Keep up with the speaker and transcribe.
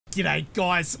G'day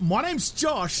guys, my name's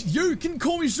Josh, you can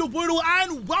call me Shawoodle,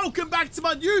 and welcome back to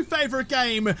my new favourite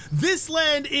game. This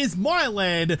land is my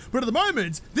land, but at the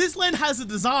moment, this land has a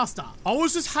disaster. I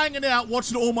was just hanging out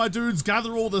watching all my dudes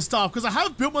gather all the stuff, because I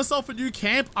have built myself a new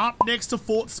camp up next to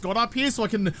Fort Scott up here, so I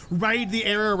can raid the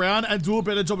area around and do a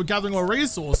better job of gathering more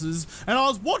resources. And I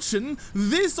was watching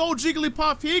this old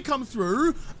Jigglypuff here come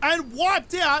through and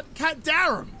wiped out Cat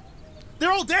Darren.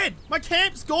 They're all dead. My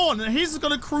camp's gone, and he's just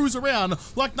gonna cruise around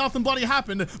like nothing bloody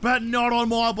happened, but not on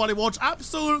my bloody watch.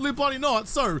 Absolutely bloody not.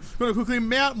 So, gonna quickly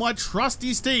mount my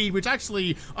trusty steed, which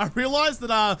actually, I realized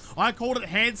that I called it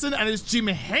Hanson, and it's Jim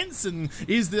Henson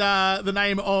is the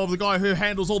name of the guy who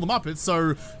handles all the Muppets.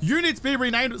 So, you need to be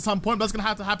renamed at some point, but that's gonna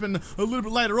have to happen a little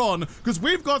bit later on, because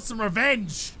we've got some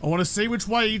revenge. I wanna see which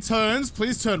way he turns.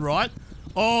 Please turn right.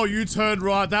 Oh, you turned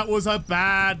right. That was a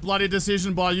bad bloody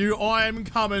decision by you. I am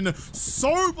coming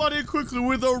so bloody quickly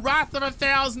with the wrath of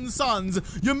 1,000 suns.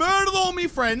 You murdered all me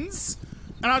friends,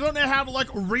 and I don't know how to, like,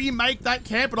 remake that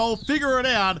camp, but I'll figure it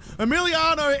out.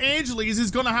 Emiliano Angeles is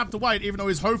gonna have to wait, even though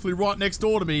he's hopefully right next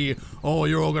door to me. Oh,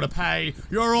 you're all gonna pay.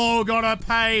 You're all gonna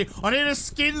pay. I need to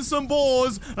skin some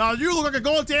boars. Now, you look like a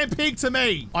goddamn pig to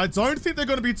me. I don't think they're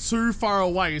gonna be too far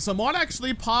away, so I might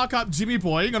actually park up Jimmy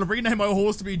Boy. I'm gonna rename my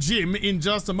horse to be Jim in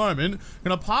just a moment. I'm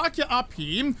gonna park you up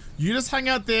here. You just hang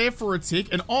out there for a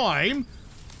tick, and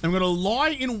I'm gonna lie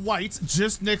in wait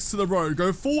just next to the road.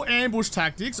 Go full ambush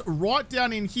tactics right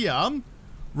down in here.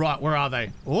 Right, where are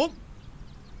they? Oh,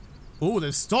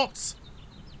 they've stopped.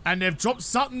 And they've dropped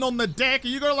something on the deck. Are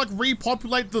you gonna, like,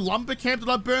 repopulate the lumber camp that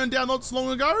I burned down not so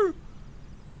long ago?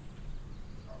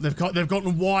 They've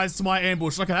gotten wise to my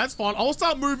ambush. Okay, that's fine. I'll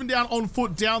start moving down on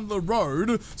foot down the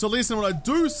road. So at least then when I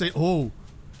do see, when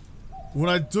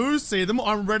I do see them,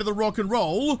 I'm ready to rock and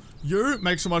roll. You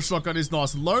make sure my shotgun is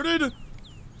nice and loaded.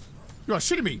 You are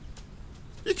shitting me.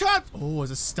 You can't. Oh,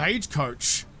 there's a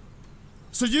stagecoach.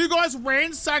 So you guys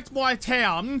ransacked my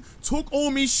town, took all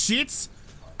me shit,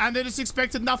 and then just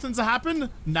expected nothing to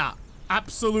happen? Nah,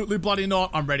 absolutely bloody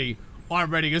not. I'm ready. I'm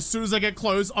ready. As soon as I get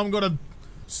close, I'm gonna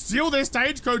steal their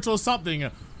stagecoach or something.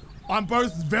 I'm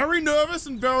both very nervous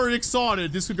and very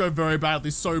excited. This could go very badly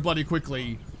so bloody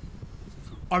quickly.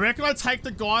 I reckon I take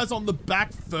the guys on the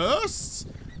back first,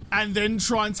 and then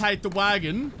try and take the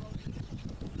wagon.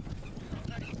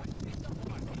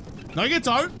 No, you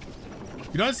don't.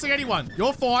 You don't see anyone.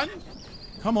 You're fine.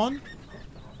 Come on.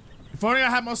 If only I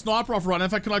had my sniper off right. In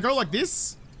fact, can I go like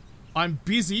this? I'm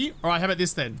busy. All right, how about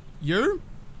this then? You?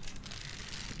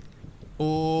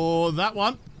 Or that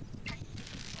one?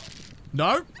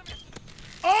 No?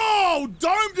 Oh,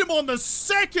 domed him on the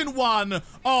second one.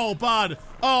 Oh, bud.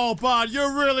 Oh, bud, you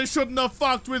really shouldn't have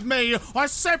fucked with me. I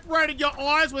separated your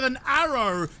eyes with an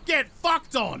arrow. Get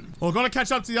fucked on. Well, gotta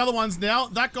catch up to the other ones now.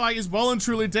 That guy is well and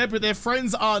truly dead, but their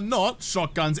friends are not.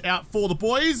 Shotguns out for the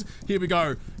boys. Here we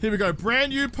go. Here we go.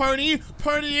 Brand new pony.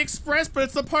 Pony Express, but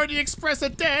it's the Pony Express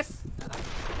of death.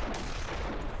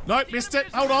 Nope, missed it.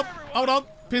 Hold on. Hold on.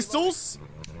 Pistols.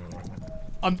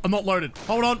 I'm not loaded.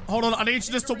 Hold on. Hold on. I need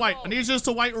you just to wait. I need you just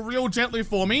to wait real gently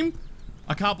for me.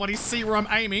 I can't bloody see where I'm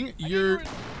aiming. You...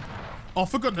 Oh,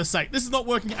 for goodness sake. This is not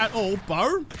working at all,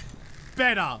 Bo.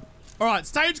 Better. Alright,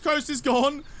 stagecoach is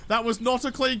gone. That was not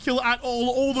a clean kill at all.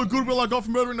 All the goodwill I got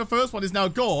from murdering the first one is now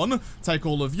gone. Take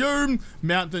all of you.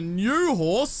 Mount the new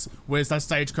horse. Where's that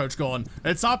stagecoach gone?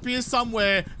 It's up here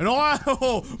somewhere. And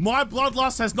my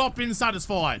bloodlust has not been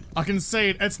satisfied. I can see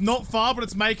it. It's not far, but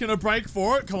it's making a break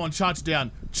for it. Come on, charge it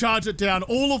down. Charge it down.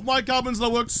 All of my gubbins that I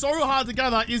worked so hard to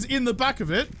gather is in the back of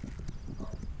it.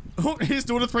 Oh, he's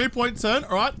doing a 3-point turn.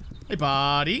 All right. Hey,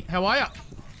 buddy. How are ya?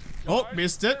 Oh,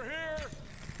 missed it.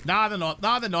 Nah, they're not.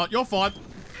 Nah, they're not. You're fine.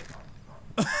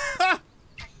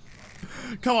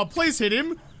 Come on, please hit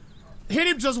him. Hit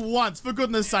him just once, for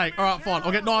goodness sake. All right, fine.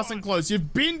 I'll get nice and close.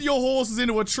 You've binned your horses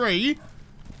into a tree.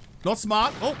 Not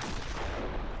smart. Oh.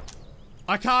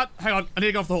 I can't. Hang on. I need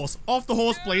to go off the horse. Off the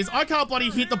horse, please. I can't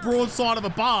bloody hit the broadside of a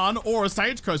barn or a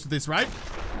stagecoach at this rate.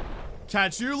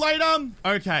 Catch you later.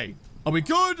 Okay. Are we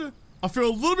good? I feel a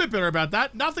little bit better about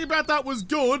that. Nothing about that was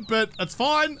good, but it's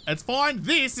fine. It's fine.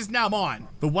 This is now mine.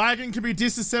 The wagon can be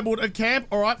disassembled at camp.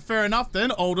 All right, fair enough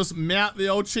then. I'll just mount the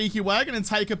old cheeky wagon and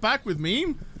take it back with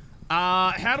me.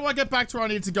 How do I get back to where I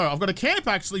need to go? I've got a camp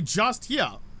actually just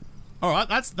here. All right,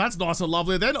 that's nice and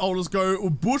lovely then. I'll just go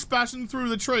bush bashing through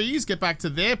the trees. Get back to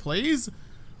there, please.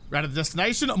 We're at the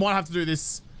destination. I might have to do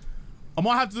this. I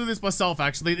might have to do this myself,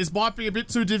 actually. This might be a bit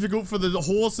too difficult for the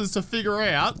horses to figure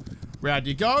out. Round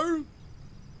you go.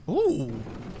 Ooh.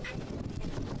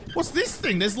 What's this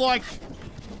thing? There's like...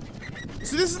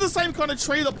 So this is the same kind of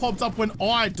tree that popped up when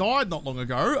I died not long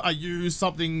ago. Are you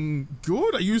something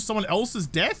good? Are you someone else's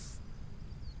death?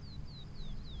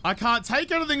 I can't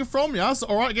take anything from you, so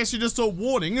alright, I guess you're just a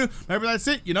warning. Maybe that's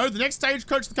it, you know, the next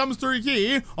stagecoach that comes through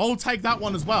here, I'll take that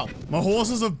one as well. My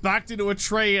horses have backed into a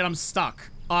tree and I'm stuck.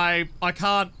 I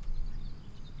can't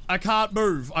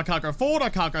move. I can't go forward, I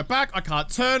can't go back, I can't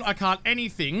turn, I can't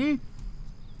anything.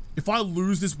 If I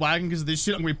lose this wagon because of this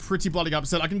shit, I'm gonna be pretty bloody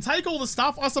upset. I can take all the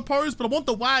stuff, I suppose, but I want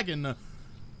the wagon.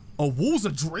 Oh, wolf's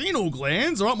adrenal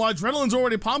glands. Alright, my adrenaline's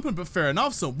already pumping, but fair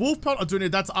enough. So wolf pelt, I do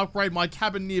need that to upgrade my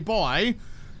cabin nearby.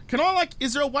 Can I, like,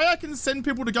 is there a way I can send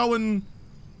people to go and...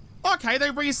 Okay,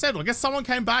 they resettled. I guess someone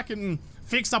came back and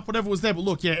fixed up whatever was there. But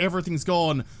look, yeah, everything's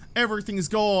gone. Everything's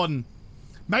gone.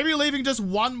 Maybe leaving just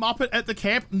one Muppet at the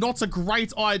camp, not a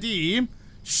great idea.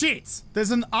 Shit.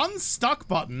 There's an unstuck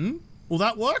button. Will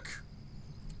that work?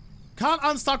 Can't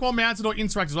unstuck while mounted or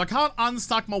interactive. I can't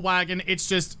unstuck my wagon. It's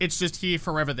just here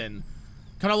forever then.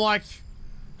 Kind of like...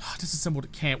 Disassembled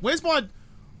at camp. Where's my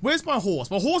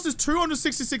horse? My horse is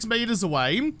 266 meters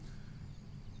away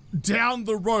down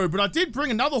the road, but I did bring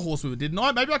another horse with it, didn't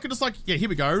I? Maybe I could just like, yeah, here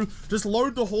we go. Just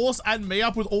load the horse and me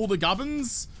up with all the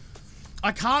gubbins.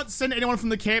 I can't send anyone from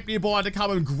the camp nearby to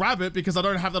come and grab it because I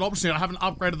don't have that option. I haven't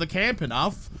upgraded the camp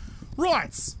enough.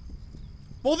 Right.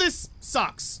 Well, this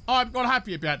sucks. I'm not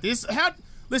happy about this.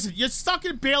 Listen, you're stuck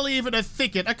in barely even a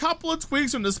thicket. A couple of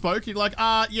twigs from the spoke. You're like,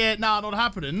 yeah, nah, not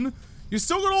happening. You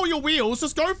still got all your wheels,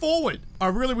 just go forward. I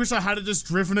really wish I had just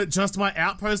driven it just to my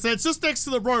outpost there. It's just next to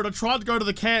the road. I tried to go to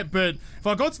the camp, but if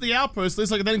I got to the outpost, at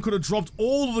least I then could have dropped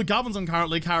all of the gubbins I'm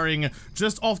currently carrying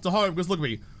just off to home. Because look at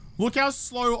me. Look how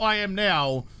slow I am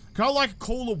now. Can I like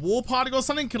call a war party or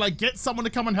something? Can I get someone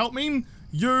to come and help me?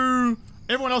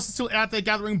 Everyone else is still out there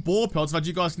gathering boar pelts, but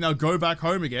you guys can now go back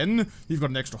home again. You've got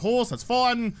an extra horse, that's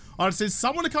fine. I just need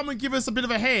someone to come and give us a bit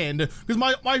of a hand, because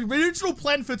my original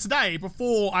plan for today,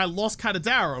 before I lost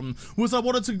Catadarum, was I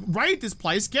wanted to raid this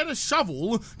place, get a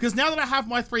shovel, because now that I have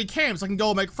my 3 camps, I can go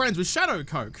and make friends with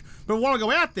Shadowcoke. But when I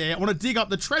go out there, I want to dig up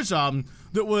the treasure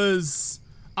that was...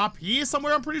 up here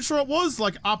somewhere, I'm pretty sure it was,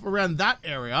 like up around that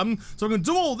area. So I'm gonna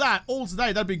do all that all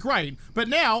today, that'd be great. But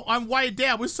now I'm weighed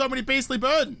down with so many beastly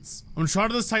burdens. I'm trying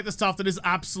to just take the stuff that is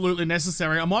absolutely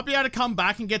necessary. I might be able to come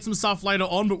back and get some stuff later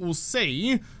on, but we'll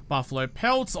see. Buffalo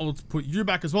pelts, I'll put you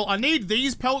back as well. I need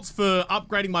these pelts for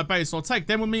upgrading my base, so I'll take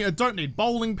them with me. I don't need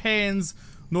bowling pans,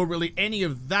 nor really any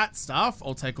of that stuff.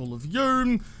 I'll take all of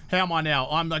you. How am I now?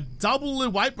 I'm like double the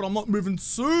weight, but I'm not moving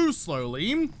too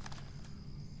slowly.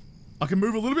 I can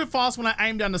move a little bit fast when I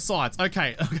aim down the sights.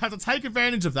 Okay, I have to take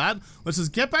advantage of that. Let's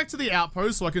just get back to the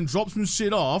outpost so I can drop some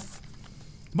shit off.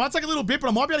 It might take a little bit, but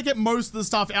I might be able to get most of the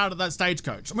stuff out of that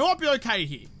stagecoach. I mean, I might be okay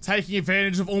here. Taking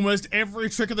advantage of almost every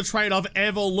trick of the trade I've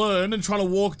ever learned and trying to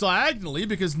walk diagonally,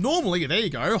 because normally, there you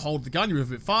go, hold the gun, you move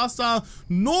a bit faster.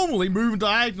 Normally, moving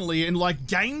diagonally in like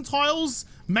game tiles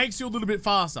makes you a little bit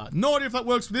faster. No idea if that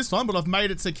works for this one, but I've made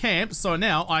it to camp, so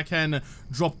now I can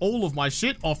drop all of my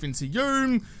shit off into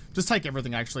you. Just take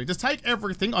everything, actually. Just take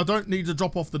everything. I don't need to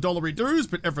drop off the dollary dues,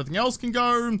 but everything else can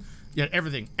go. Yeah,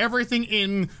 everything. Everything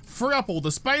in. Free up all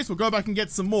the space. We'll go back and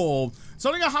get some more. It's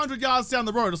only 100 yards down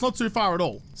the road. It's not too far at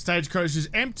all. Stagecoach is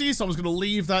empty, so I'm just going to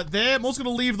leave that there. I'm also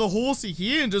going to leave the horsey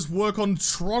here and just work on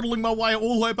trottling my way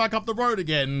all the way back up the road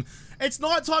again. It's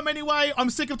nighttime anyway. I'm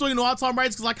sick of doing nighttime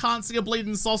raids because I can't see a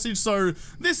bleeding sausage, so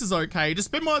this is okay. Just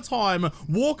spend my time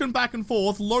walking back and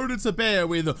forth, loaded to bear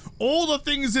with all the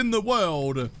things in the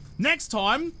world. Next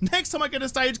time I get a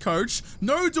stagecoach,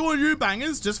 no doing you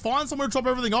bangers, just find somewhere to drop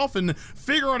everything off and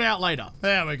figure it out later.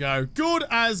 There we go. Good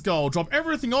as gold. Drop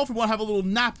everything off. We want to have a little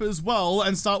nap as well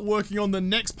and start working on the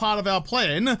next part of our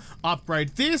plan. Upgrade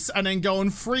this and then go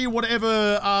and free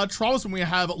whatever tribesmen we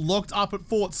have locked up at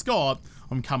Fort Scott.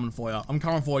 I'm coming for you. I'm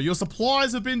coming for you. Your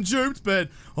supplies have been duped, but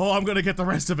I'm going to get the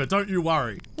rest of it. Don't you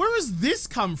worry. Where has this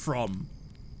come from?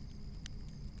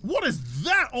 What is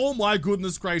that? Oh my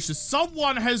goodness gracious.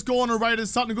 Someone has gone and raided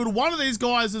something good. One of these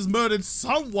guys has murdered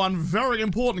someone very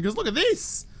important, because look at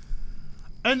this.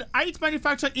 An 8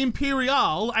 manufacturer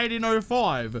Imperial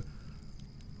 1805.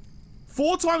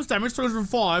 4 times damage,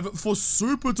 305 for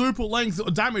super duper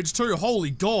length damage too. Holy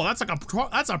god,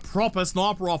 that's a proper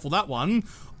sniper rifle, that one.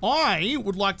 I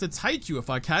would like to take you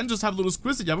if I can, just have a little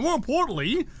squiz at you. But more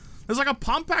importantly, there's like a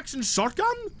pump action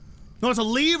shotgun? No, it's a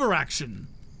lever action.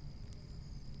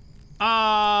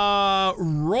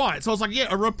 Right. So I was like, yeah,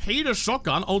 a repeater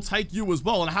shotgun. I'll take you as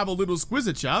well and have a little squiz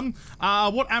at you.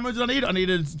 What ammo did I need? I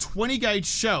needed 20 gauge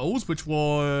shells, which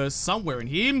was somewhere in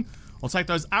here. I'll take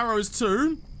those arrows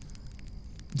too.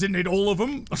 Didn't need all of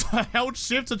them. I held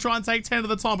shift to try and take 10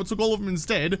 at a time, but took all of them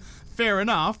instead. Fair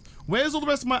enough. Where's all the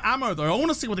rest of my ammo, though? I want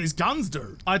to see what these guns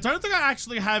do. I don't think I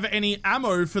actually have any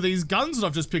ammo for these guns that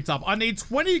I've just picked up. I need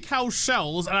 20 cal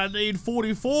shells, and I need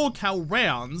 44 cal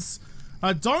rounds.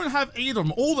 I don't have either of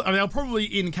them. I mean, they're probably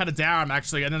in Catadarum,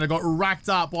 actually, and then I got racked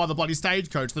up by the bloody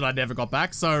stagecoach that I never got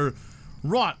back. So,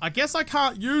 right, I guess I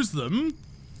can't use them.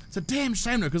 It's a damn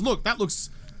shame, though, because look, that looks...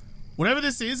 Whatever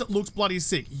this is, it looks bloody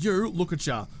sick. You, look at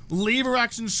ya. Lever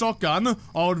action shotgun.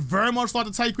 I would very much like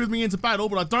to take with me into battle,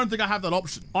 but I don't think I have that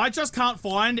option. I just can't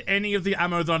find any of the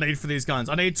ammo that I need for these guns.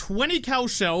 I need 20 cal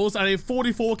shells, I need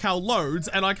 44 cal loads,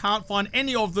 and I can't find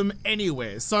any of them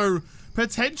anywhere. So,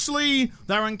 potentially,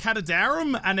 they're in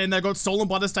Catadarum, and then they got stolen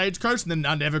by the stagecoach, and then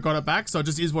I never got it back, so it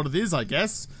just is what it is, I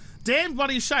guess. Damn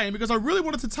bloody shame, because I really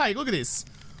wanted to take, look at this.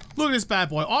 Look at this bad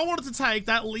boy. I wanted to take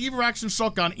that lever action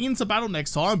shotgun into battle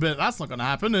next time, but that's not going to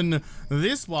happen. And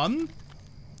this one,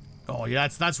 oh yeah,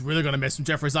 that's really going to mess some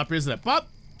Jeffries up, isn't it? But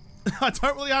I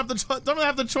don't really have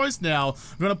the choice now.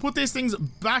 I'm going to put these things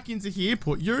back into here.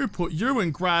 Put you,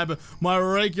 and grab my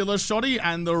regular shotty,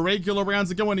 and the regular rounds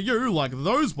are going to you, like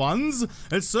those ones.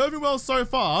 It's serving well so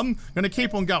far. I'm going to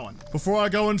keep on going. Before I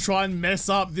go and try and mess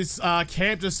up this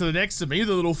camp just to the next to me,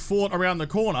 the little fort around the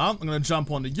corner, I'm going to jump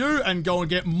onto you and go and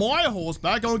get my horse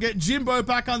back. Go and get Jimbo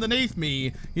back underneath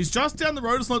me. He's just down the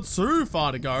road. It's not too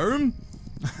far to go.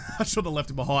 I should have left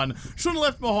him behind. Shouldn't have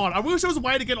left him behind. I wish there was a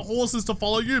way to get horses to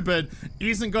follow you, but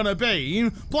isn't gonna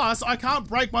be. Plus, I can't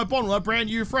break my bond with a brand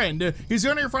new friend. He's the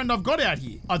only friend I've got out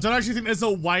here. I don't actually think there's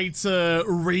a way to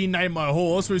rename my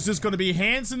horse, so it's just gonna be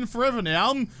Hanson forever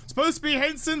now. Supposed to be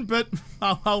Henson, but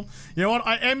oh well. You know what?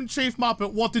 I am Chief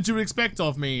Muppet. What did you expect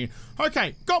of me?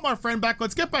 Okay, got my friend back.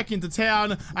 Let's get back into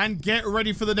town and get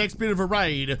ready for the next bit of a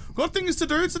raid. Got things to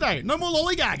do today. No more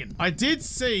lollygagging. I did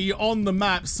see on the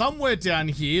map somewhere down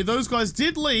here, those guys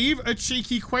did leave a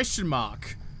cheeky question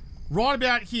mark. Right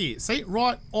about here. See?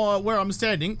 Right where I'm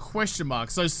standing, question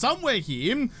mark. So somewhere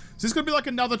here, is this going to be like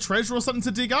another treasure or something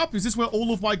to dig up? Is this where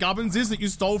all of my gubbins is that you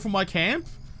stole from my camp?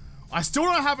 I still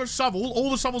don't have a shovel.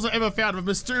 All the shovels I ever found have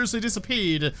mysteriously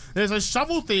disappeared. There's a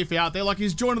shovel thief out there like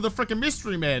he's joining the frickin'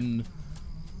 mystery men.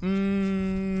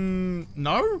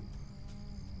 No?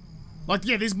 Like,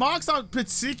 yeah, these marks aren't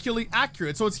particularly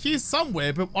accurate, so it's here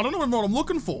somewhere, but I don't know what I'm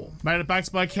looking for. Made it back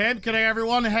to my camp. G'day,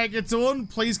 everyone. How you doing?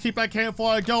 Please keep that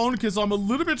campfire going, because I'm a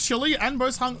little bit chilly and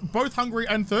both hungry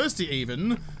and thirsty,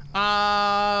 even.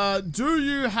 Do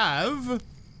you have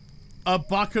a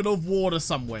bucket of water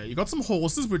somewhere? You got some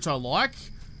horses, which I like.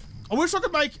 I wish I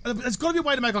could make, there's got to be a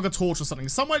way to make like a torch or something.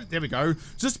 Somewhere, there we go.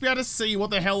 Just to be able to see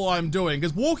what the hell I'm doing.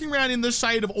 Because walking around in the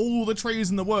shade of all the trees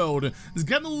in the world is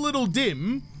getting a little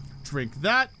dim. Drink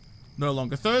that. No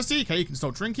longer thirsty. Okay, you can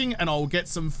stop drinking. And I'll get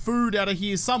some food out of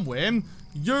here somewhere.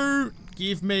 You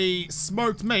give me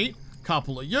smoked meat.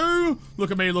 Couple of you.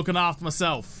 Look at me looking after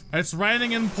myself. It's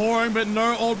raining and pouring, but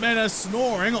no old men are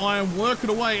snoring. I am working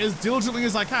away as diligently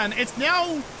as I can. It's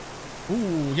now...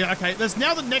 Ooh, yeah, okay. There's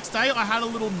now the next day. I had a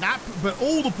little nap, but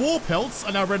all the boar pelts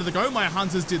are now ready to go. My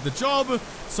hunters did the job.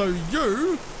 So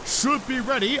you should be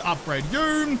ready. Upgrade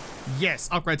you. Yes,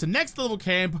 upgrade to next level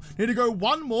camp. Need to go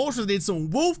one more, so I need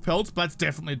some wolf pelts, but that's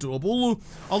definitely doable.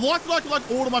 I like that I can like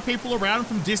order my people around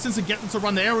from distance and get them to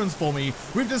run the errands for me.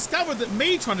 We've discovered that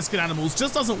me trying to skin animals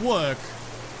just doesn't work.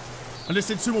 I just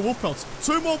said 2 more wolf pelts.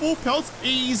 2 more wolf pelts,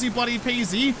 easy bloody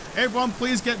peasy. Everyone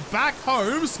please get back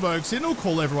home. Smokes in, I'll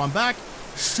call everyone back.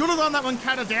 Should have done that when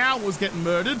Catadarum was getting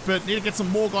murdered, but need to get some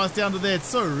more guys down to there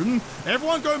soon.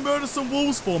 Everyone go murder some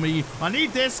wolves for me. I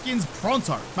need their skins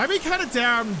pronto. Maybe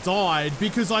Catadarum died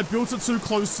because I built it too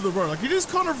close to the road. Like, it is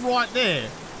kind of right there.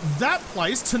 That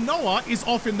place, Tanoa, is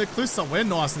off in the cliff somewhere,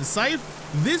 nice and safe.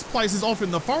 This place is off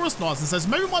in the forest, nice and safe. So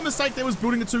maybe my mistake there was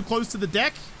building it too close to the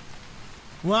deck.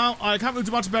 Well, I can't really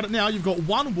do much about it now. You've got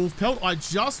 1 wolf pelt. I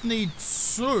just need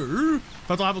 2.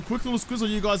 But I'll have a quick little squizzle.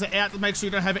 You guys are out to make sure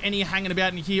you don't have any hanging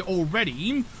about in here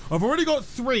already. I've already got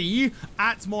 3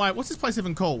 at my... What's this place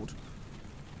even called?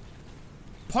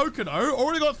 Pocono.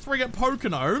 Already got 3 at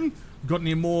Pocono. Got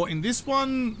any more in this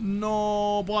one?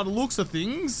 No, by the looks of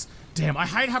things. Damn, I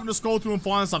hate having to scroll through and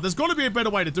find stuff. There's got to be a better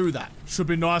way to do that. Should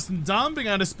be nice and done. Being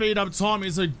able to speed up time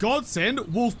is a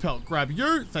godsend. Wolf pelt, grab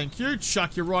you. Thank you.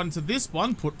 Chuck you right into this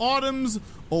one. Put items.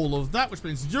 all of that, which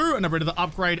means you, and I'm ready to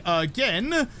upgrade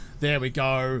again. There we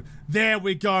go. There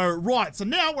we go. Right, so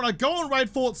now when I go on raid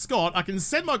Fort Scott, I can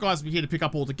send my guys over here to pick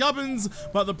up all the gubbins,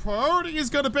 but the priority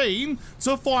is going to be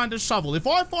to find a shovel. If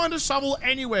I find a shovel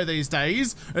anywhere these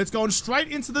days, it's going straight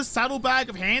into the saddlebag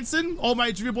of Hanson, old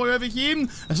mate Jimmy boy over here,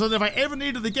 and so that if I ever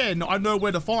need it again, I know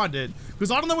where to find it. Because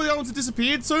I don't know where the other ones have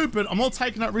disappeared to, but I'm not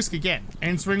taking that risk again.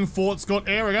 Entering Fort Scott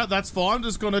area, that's fine.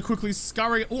 Just going to quickly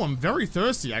scurry. Oh, I'm very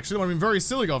thirsty, actually. That would have been very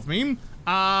silly of me.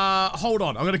 Hold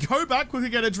on. I'm going to go back, quickly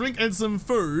get a drink and some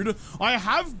food. I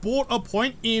have bought a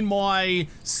point in my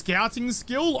scouting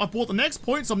skill. I've bought the next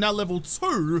point, so I'm now level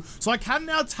 2. So I can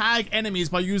now tag enemies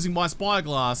by using my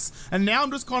spyglass. And now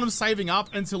I'm just kind of saving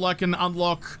up until I can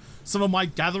unlock some of my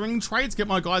gathering traits, get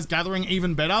my guys gathering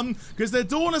even better, because they're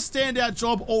doing a standout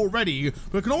job already,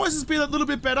 but it can always just be a little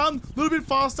bit better, a little bit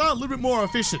faster, a little bit more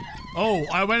efficient. Oh,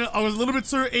 I was a little bit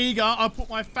too eager. I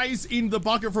put my face in the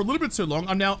bucket for a little bit too long.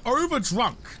 I'm now over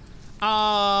drunk.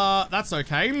 That's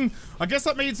okay. I guess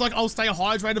that means like I'll stay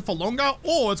hydrated for longer,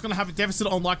 or it's gonna have a deficit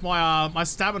on like my my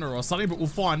stamina or something, but we'll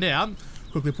find out.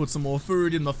 Quickly put some more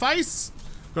food in the face.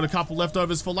 Got a couple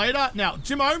leftovers for later. Now,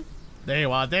 Jimmo, there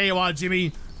you are,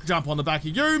 Jimmy. Jump on the back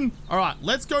of you. All right,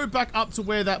 let's go back up to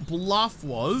where that bluff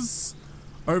was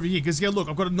over here. Because, yeah, look,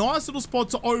 I've got a nice little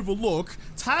spot to overlook,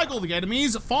 tag all the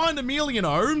enemies, find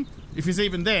Emiliano, if he's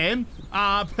even there,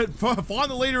 but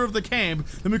find the leader of the camp,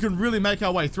 then we can really make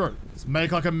our way through. Let's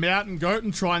make like a mountain goat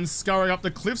and try and scurry up the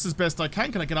cliffs as best I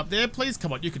can. Can I get up there, please?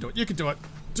 Come on, you can do it. You can do it.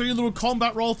 Do your little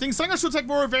combat roll thing. Something I should take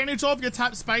more advantage of. You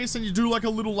tap space and you do like a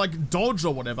little like dodge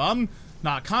or whatever.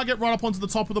 Nah, can't get right up onto the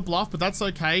top of the bluff, but that's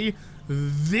okay.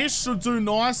 This should do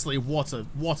nicely. What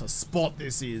a spot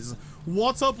this is.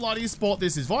 What a bloody spot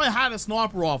this is. If I had a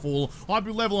sniper rifle, I'd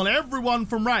be leveling everyone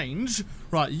from range.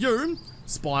 Right, you,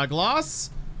 spyglass,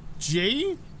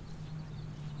 G,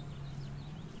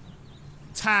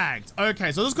 tagged.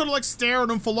 Okay, so I just gotta like stare at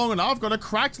them for long enough. Got a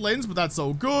cracked lens, but that's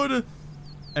all good.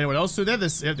 Anyone else through there?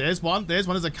 There's one. There's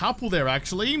a couple there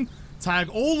actually. Tag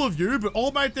all of you, but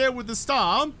old mate there with the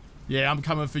star. Yeah, I'm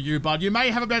coming for you, bud. You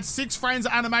may have about 6 frames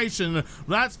of animation, but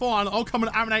that's fine. I'll come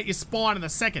and animate your spine in a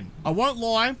second. I won't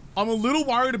lie, I'm a little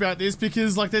worried about this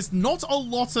because, like, there's not a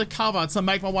lot of cover to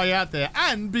make my way out there.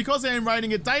 And because I'm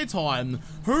raiding at daytime,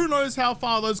 who knows how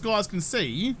far those guys can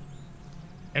see?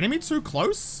 Enemy too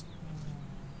close?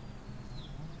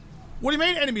 What do you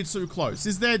mean enemy too close?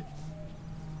 Is there...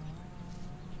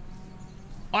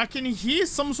 I can hear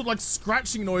some sort of, like,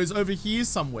 scratching noise over here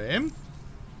somewhere.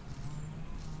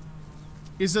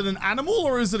 Is it an animal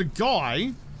or is it a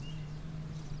guy?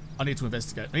 I need to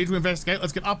investigate.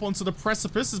 Let's get up onto the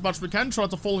precipice as much as we can. Try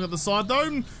to fall at the side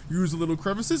though. Use the little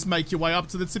crevices. Make your way up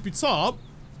to the tippy top.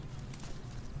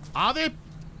 Are there...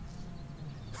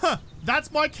 Huh.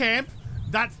 That's my camp.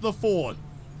 That's the fort.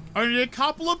 Only a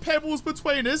couple of pebbles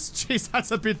between us. Jeez, that's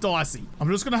a bit dicey.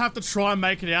 I'm just going to have to try and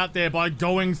make it out there by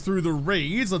going through the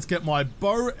reeds. Let's get my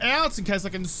bow out in case I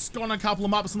can scon a couple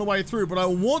of ups on the way through. But I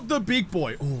want the big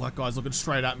boy. Oh, that guy's looking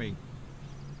straight at me.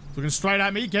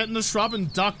 Get in the shrub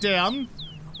and duck down.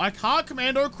 I can't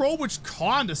commando crawl, which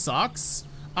kind of sucks.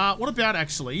 What about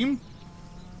actually?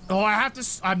 Oh,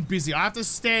 I'm busy. I have to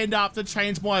stand up to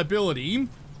change my ability.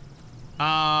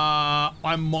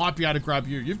 I might be able to grab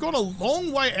you. You've got a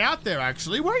long way out there,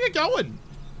 actually. Where are you going?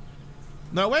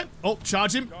 Nowhere? Oh,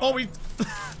 charge him. Oh, we...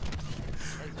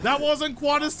 That wasn't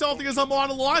quite as stealthy as I might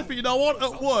have liked, but you know what?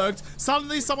 It worked.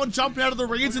 Suddenly, someone jumped out of the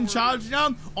reeds and charged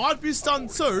you. I'd be stunned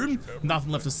too.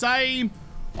 Nothing left to say.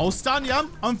 I'll stun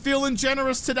you. I'm feeling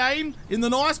generous today. In the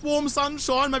nice warm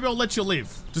sunshine, maybe I'll let you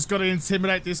live. Just got to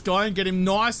intimidate this guy and get him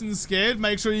nice and scared.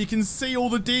 Make sure you can see all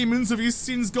the demons of his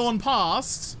sins gone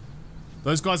past.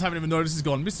 Those guys haven't even noticed he's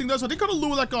gone missing. Those I did kind of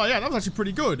lure that guy out. That was actually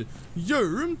pretty good.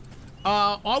 You,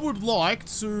 I would like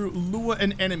to lure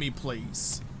an enemy,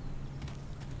 please.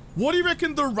 What do you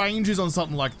reckon the range is on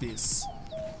something like this?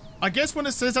 I guess when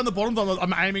it says down the bottom that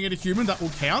I'm aiming at a human, that will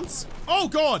count. Oh,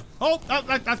 God. Oh,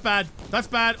 that's bad. That's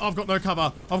bad. I've got no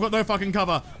cover. I've got no fucking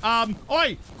cover.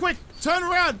 Oi, quick, turn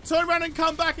around. Turn around and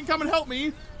come back and come and help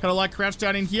me. Can I, like, crouch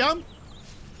down in here?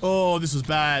 Oh, this was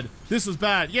bad. This was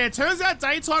bad. Yeah, it turns out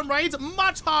daytime raids are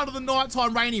much harder than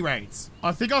nighttime rainy raids.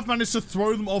 I think I've managed to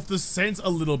throw them off the scent a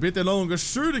little bit. They're no longer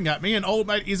shooting at me, and old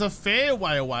mate is a fair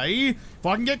way away. If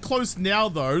I can get close now,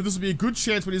 though, this will be a good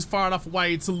chance when he's far enough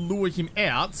away to lure him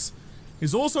out.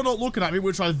 He's also not looking at me,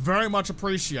 which I very much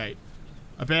appreciate.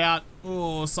 About,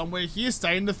 oh, somewhere here.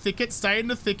 Stay in the thicket. Stay in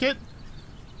the thicket.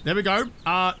 There we go.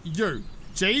 You.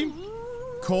 G.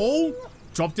 Call.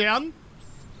 Drop down.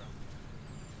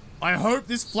 I hope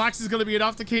this flax is going to be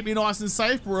enough to keep me nice and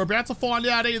safe. We're about to find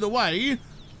out either way.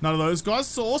 None of those guys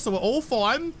saw, so we're all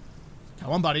fine.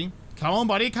 Come on, buddy. Come on,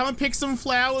 buddy. Come and pick some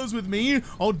flowers with me.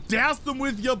 I'll douse them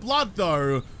with your blood,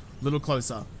 though. A little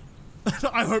closer.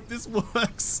 I hope this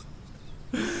works.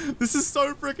 This is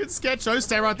so freaking sketchy.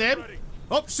 Stay right there.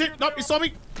 Oh, shit. Nope, you saw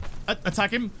me.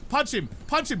 Attack him. Punch him.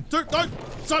 Punch him. Don't.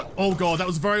 Oh, God, that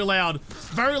was very loud.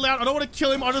 Very loud. I don't want to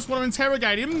kill him. I just want to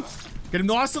interrogate him. Get him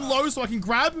nice and low so I can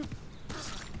grab.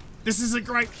 This isn't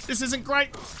great. This isn't great.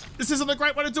 This isn't a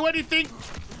great way to do anything.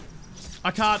 I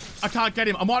can't get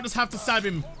him. I might just have to stab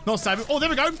him. Not stab him. Oh, there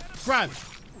we go. Grab.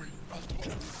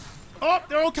 Oh,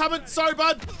 they're all coming. Sorry,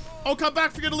 bud. I'll come back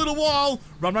for you in a little while.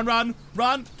 Run, run, run,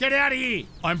 run. Get out of here.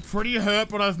 I'm pretty hurt,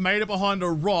 but I've made it behind a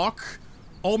rock.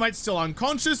 Old mate's still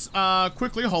unconscious.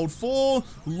 Quickly hold 4.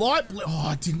 Light ble- Oh,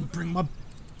 I didn't bring my...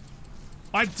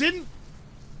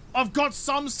 I've got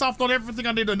some stuff, not everything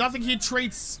I need. Nothing here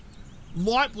treats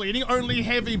light bleeding, only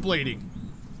heavy bleeding.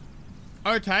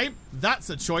 Okay, that's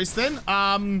a choice then.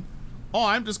 I'm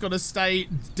just gonna stay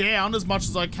down as much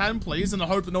as I can, please, and I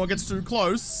hope that no one gets too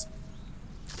close.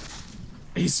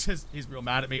 He's real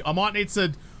mad at me. I might need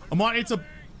to,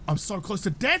 I'm so close to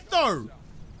death though.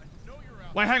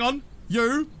 Wait, hang on.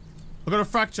 You, I've got a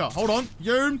fracture. Hold on.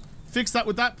 You, fix that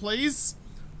with that, please.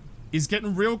 He's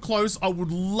getting real close. I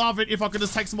would love it if I could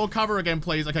just take some more cover again,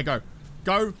 please. Okay, go.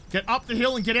 Go, get up the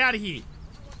hill and get out of here.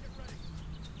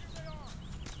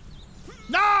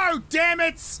 No, damn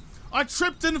it! I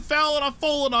tripped and fell and I've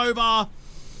fallen over.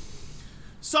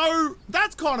 So,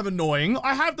 that's kind of annoying.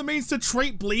 I have the means to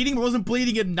treat bleeding, but wasn't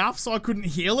bleeding enough so I couldn't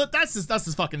heal it. That's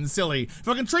just fucking silly. If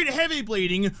I can treat heavy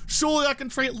bleeding, surely I can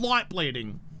treat light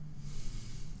bleeding.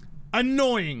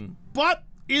 Annoying. But,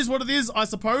 is what it is, I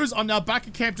suppose. I'm now back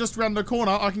at camp just around the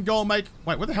corner. I can go and make...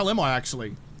 Wait, where the hell am I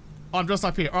actually? I'm just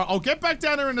up here. All right, I'll get back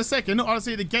down there in a second. I just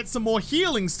need to get some more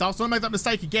healing stuff so I don't make that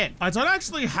mistake again. I don't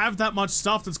actually have that much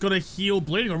stuff that's gonna heal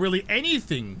bleeding or really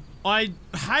anything. I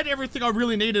had everything I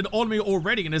really needed on me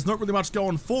already and there's not really much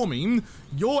going for me.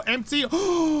 You're empty.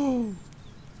 Oh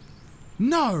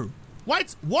no.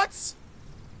 Wait, what?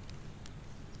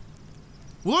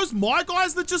 Were those my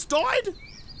guys that just died?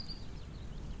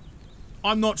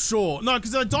 I'm not sure. No,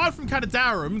 because if they died from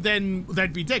Catadarum, then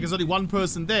they'd be dead. There's only one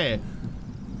person there.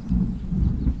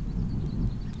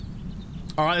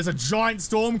 Alright, there's a giant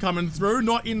storm coming through,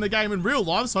 not in the game in real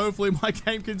life, so hopefully my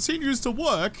game continues to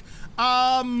work.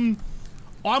 I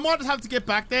might just have to get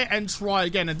back there and try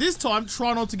again, and this time,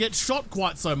 try not to get shot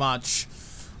quite so much.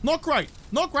 Not great.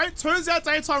 Not great. Turns out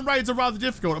daytime raids are rather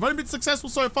difficult. I've only been successful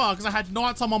so far because I had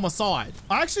nighttime on my side.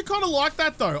 I actually kind of like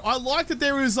that though. I like that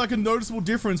there is like a noticeable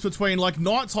difference between like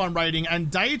nighttime raiding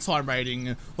and daytime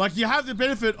raiding. Like you have the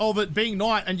benefit of it being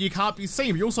night and you can't be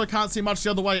seen, but you also can't see much the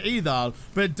other way either.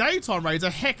 But daytime raids are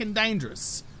heckin'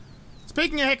 dangerous.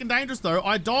 Speaking of heckin' dangerous though,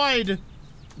 I died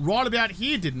right about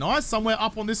here, didn't I? Somewhere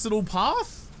up on this little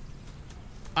path.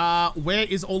 Where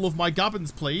is all of my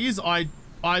gubbins, please?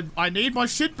 I need my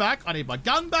shit back, I need my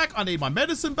gun back, I need my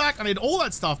medicine back, I need all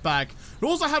that stuff back. But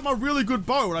also have my really good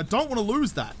bow, and I don't want to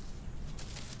lose that.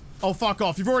 Oh, fuck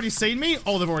off. You've already seen me?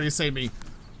 Oh, they've already seen me.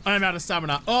 I am out of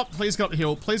stamina. Oh, please get up the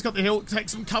hill. Please get up the hill. Take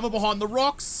some cover behind the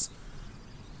rocks.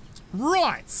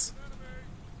 Right.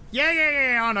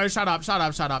 Yeah. Oh, no, shut up.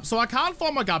 So I can't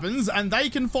find my gubbins, and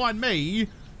they can find me.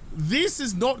 This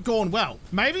is not gone well.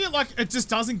 Maybe it just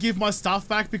doesn't give my stuff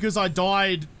back because I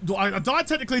died. I died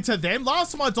technically to them.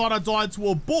 Last time I died to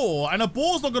a boar, and a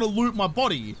boar's not going to loot my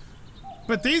body.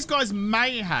 But these guys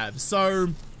may have, so...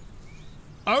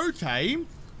 Okay.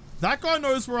 That guy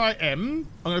knows where I am.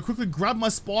 I'm going to quickly grab my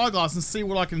spyglass and see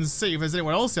what I can see if there's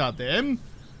anyone else out there.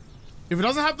 If it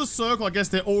doesn't have the circle, I guess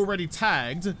they're already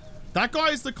tagged. That guy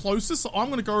is the closest, so I'm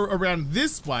going to go around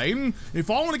this way. If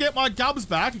I want to get my gubs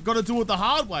back, I've got to do it the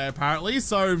hard way, apparently.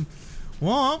 So,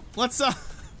 well, let's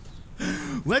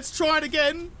try it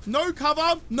again. No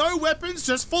cover, no weapons,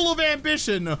 just full of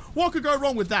ambition. What could go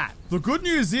wrong with that? The good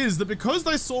news is that because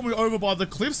they saw me over by the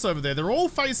cliffs over there, they're all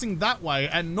facing that way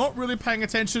and not really paying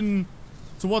attention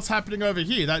to what's happening over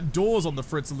here. That door's on the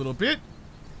fritz a little bit.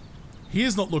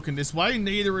 He's not looking this way,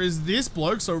 neither is this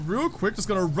bloke, so real quick, just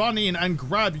gonna run in and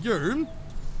grab you.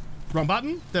 Wrong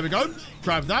button, there we go.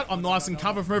 Grab that, I'm nice and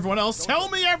covered from everyone else. Tell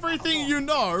me everything you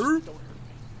know.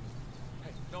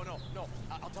 Hey, no,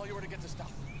 I'll tell you where to get the stuff.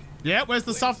 Yeah, where's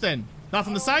the stuff then?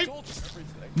 Nothing to say?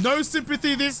 No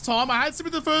sympathy this time. I had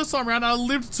sympathy the first time around, and I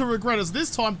lived to regret it.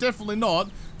 This time, definitely not.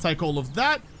 Take all of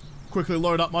that. Quickly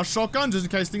load up my shotgun, just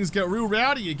in case things get real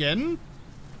rowdy again.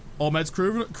 Old mate's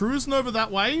cruising over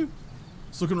that way.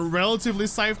 It's looking relatively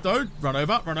safe though. Run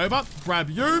over, grab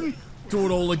you, do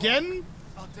it all again.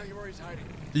 I'll tell you where he's hiding.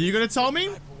 Are you gonna tell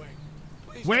me?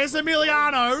 Where's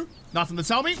Emiliano? Nothing to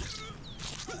tell me?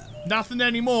 Nothing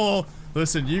anymore.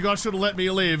 Listen, you guys should have let me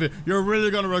live. You're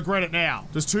really going to regret it now.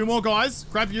 There's 2 more guys.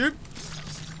 Grab you.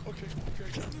 Okay.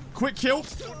 Quick kill.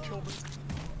 Don't kill me.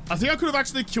 I think I could have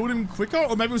actually killed him quicker,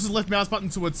 or maybe it was his left mouse button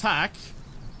to attack.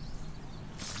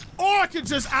 Or I could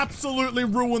just absolutely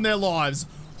ruin their lives.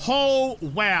 Oh,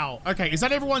 wow. Okay, is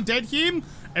that everyone dead here?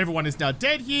 Everyone is now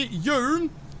dead here. You,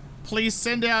 please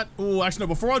send out... Oh, actually, no,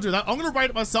 before I do that, I'm going to rate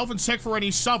it myself and check for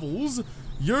any shovels.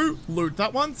 You, loot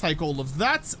that one, take all of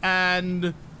that,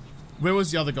 and... Where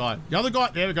was the other guy? The other guy,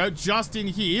 there we go, just in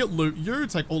here. Loot you,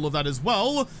 take all of that as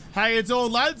well. How you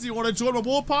doing, lads? You want to join my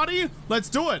war party? Let's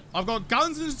do it. I've got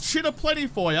guns and shit aplenty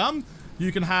for you.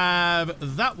 You can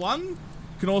have that one. You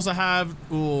can also have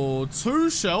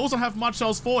 2 shells. I don't have much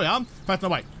shells for you. In fact, no,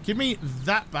 wait. Give me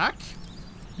that back.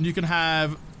 And you can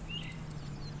have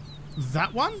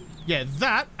that one. Yeah,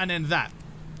 that, and then that.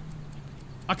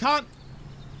 I can't...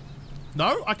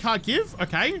 No, I can't give.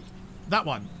 Okay. That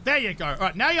one. There you go. All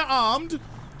right, now you're armed.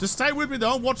 Just stay with me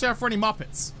though and watch out for any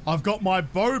Muppets. I've got my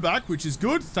bow back, which is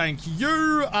good. Thank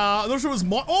you. I'm not sure it was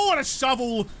my... Oh, and a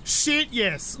shovel. Shit,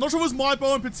 yes. Not sure it was my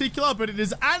bow in particular, but it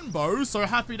is an bow, so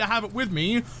happy to have it with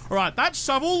me. All right, that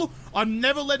shovel, I'm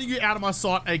never letting you out of my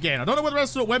sight again. I don't know where the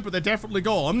rest of it went, but they're definitely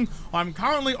gone. I'm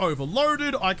currently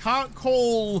overloaded. I can't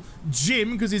call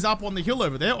Jim because he's up on the hill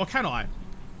over there, or can I?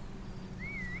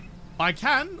 I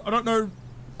can. I don't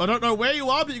know where you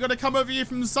are, but you got to come over here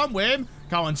from somewhere.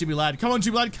 Come on, Jimmy lad. Come on,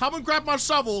 Jimmy lad. Come and grab my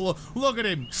shovel. Look at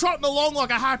him, trotting along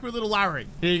like a happy little Larry.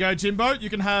 Here you go, Jimbo. You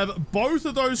can have both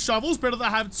of those shovels. Better to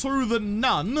have 2 than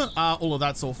none. All of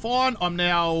that's all fine.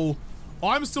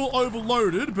 I'm still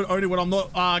overloaded, but only when I'm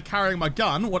not carrying my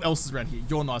gun. What else is around here?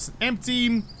 You're nice and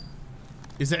empty.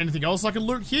 Is there anything else I can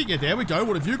loot here? Yeah, there we go.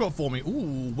 What have you got for me?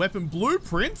 Ooh, weapon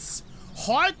blueprints.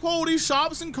 High quality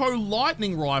Sharps & Co.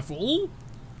 lightning rifle.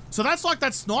 So that's like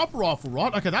that sniper rifle,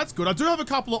 right? Okay, that's good. I do have a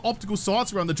couple of optical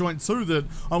sights around the joint too that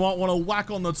I might want to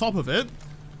whack on the top of it.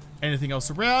 Anything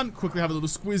else around? Quickly have a little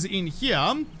squiz in here.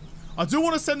 I do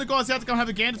want to send the guys out to come have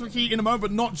a gander through here in a moment,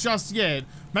 but not just yet.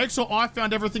 Make sure I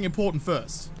found everything important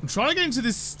first. I'm trying to get into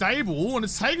this stable, and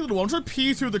it's taking a little while. I'm trying to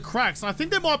peer through the cracks, and I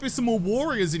think there might be some more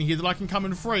warriors in here that I can come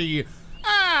and free.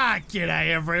 G'day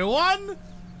everyone.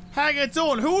 How you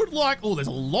doing? Who would like... Oh, there's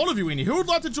a lot of you in here. Who would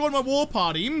like to join my war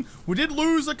party? We did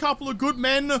lose a couple of good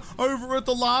men over at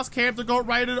the last camp that got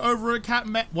raided over at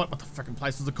What the freaking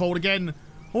place was it called again?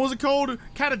 What was it called?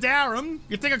 Catadarum.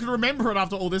 You'd think I could remember it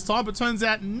after all this time, but turns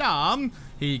out, nah.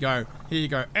 Here you go. Here you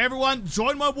go. Everyone,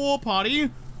 join my war party.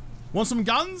 Want some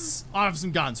guns? I have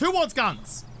some guns. Who wants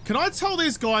guns? Can I tell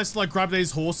these guys to, like, grab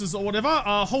these horses or whatever?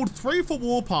 Hold 3 for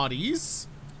war parties.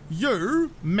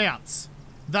 You, mount.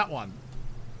 That one.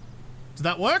 Did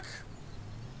that work?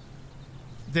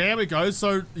 There we go.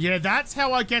 So, yeah, that's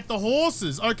how I get the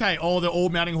horses. Okay. Oh, they're all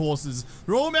mounting horses.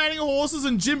 They're all mounting horses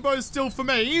and Jimbo's still for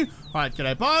me. All right,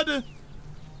 g'day, bud.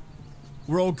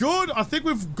 We're all good. I think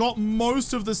we've got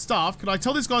most of the stuff. Can I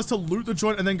tell these guys to loot the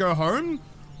joint and then go home?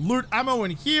 Loot ammo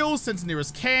and heals. Send to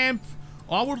nearest camp.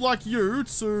 I would like you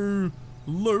to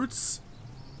loot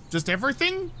just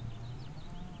everything.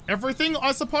 Everything,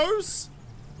 I suppose.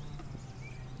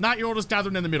 Nah, you're all just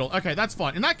gathering in the middle. Okay, that's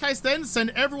fine. In that case then,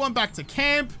 send everyone back to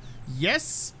camp.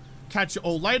 Yes. Catch you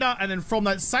all later. And then from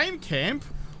that same camp,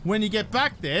 when you get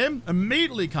back there,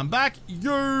 immediately come back.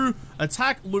 You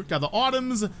attack, loot, gather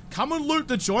items. Come and loot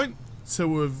the joint.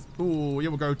 2 of... Oh, yeah,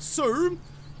 we'll go 2.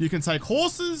 You can take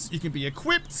horses. You can be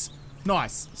equipped.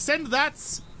 Nice. Send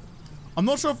that. I'm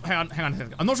not sure if... Hang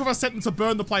on. I'm not sure if I set them to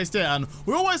burn the place down.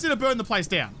 We always need to burn the place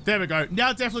down. There we go.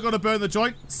 Now definitely got to burn the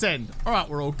joint. Send. All right,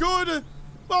 we're all good.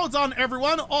 Well done,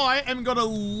 everyone. I am going to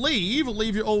leave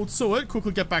you all to it.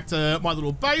 Quickly get back to my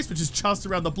little base, which is just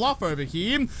around the bluff over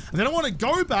here. And then I want to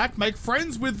go back, make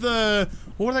friends with the...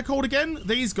 What are they called again?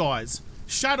 These guys.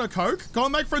 Shadow Coke. Go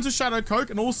and make friends with Shadow Coke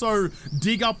and also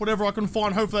dig up whatever I can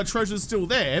find. Hopefully that treasure's still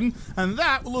there. And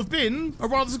that will have been a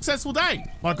rather successful day.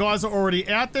 My guys are already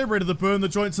out there ready to burn the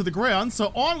joint to the ground.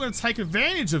 So I'm going to take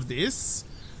advantage of this.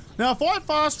 Now, if I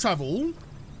fast travel,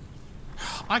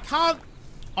 I can't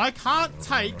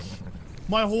take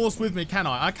my horse with me, can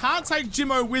I? I can't take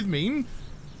Jimmo with me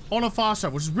on a fast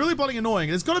travel, which is really bloody annoying.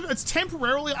 It's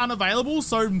temporarily unavailable,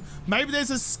 so maybe there's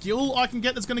a skill I can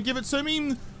get that's going to give it to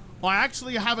me. I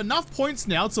actually have enough points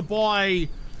now to buy...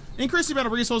 Increase the amount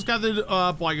of resources gathered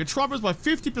by your tribers by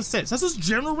 50%. So that's just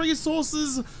general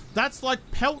resources. That's like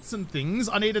pelts and things.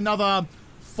 I need another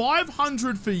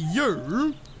 500 for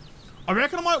you. I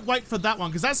reckon I might wait for that one,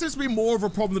 because that seems to be more of a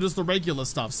problem than just the regular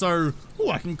stuff. So,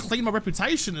 I can clean my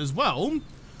reputation as well.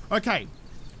 Okay.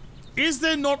 Is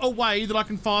there not a way that I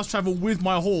can fast travel with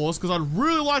my horse? Because I'd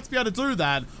really like to be able to do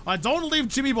that. I don't want to leave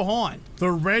Jimmy behind.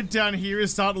 The red down here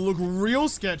is starting to look real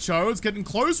sketcho. It's getting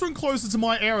closer and closer to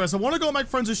my area. So I want to go and make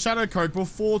friends with Shadowcoat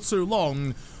before too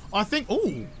long. I think,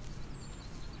 ooh,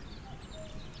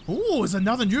 there's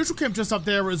another neutral camp just up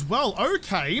there as well.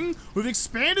 Okay, we've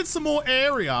expanded some more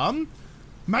area.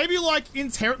 Maybe like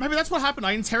maybe that's what happened.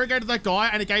 I interrogated that guy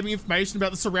and it gave me information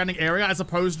about the surrounding area as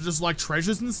opposed to just like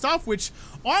treasures and stuff, which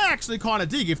I actually kind of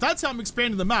dig. If that's how I'm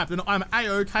expanding the map, then I'm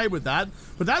a-okay with that.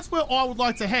 But that's where I would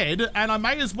like to head, and I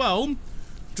may as well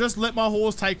just let my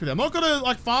horse take me there. I'm not gonna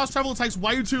like fast travel. It takes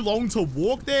way too long to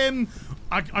walk there.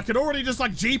 I could already just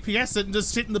like GPS it and just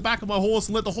sit in the back of my horse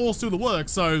and let the horse do the work.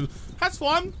 So that's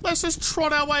fine. Let's just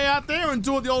trot our way out there and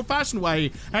do it the old-fashioned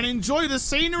way and enjoy the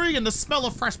scenery and the smell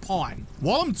of fresh pine.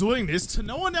 While I'm doing this,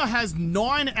 Tanoa now has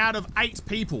 9 out of 8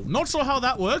 people. Not sure how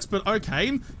that works, but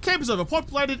okay. Camp is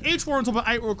overpopulated. Each war on top of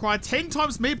 8 will require 10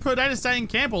 times meat per day to stay in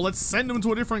camp. Well, let's send them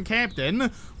to a different camp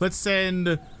then. Let's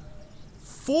send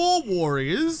 4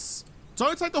 warriors.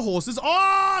 Don't take the horses.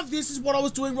 Oh, this is what I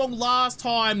was doing wrong last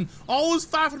time. I was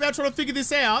faffing about trying to figure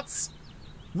this out.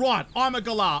 Right, I'm a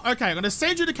galah. Okay, I'm going to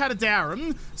send you to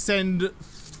Catadarum. Send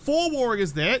 4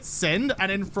 warriors there. Send. And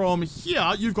then from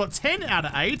here, you've got 10 out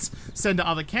of 8. Send to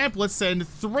other camp. Let's send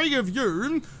 3 of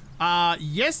you.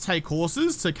 Yes, take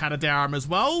horses to Catadarum as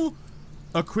well.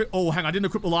 Equip. Oh, hang on. I didn't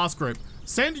equip the last group.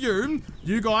 Send you.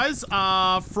 You guys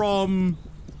are from...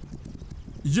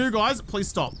 You guys, please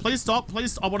stop. Please stop.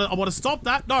 Please. I want to stop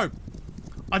that. No.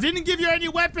 I didn't give you any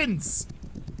weapons.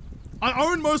 I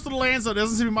own most of the land, so there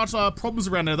doesn't seem to be much problems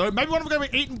around there, though. Maybe one of them going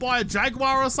to be eaten by a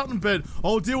jaguar or something, but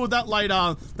I'll deal with that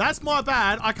later. That's my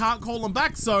bad. I can't call them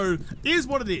back, so is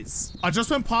what it is. I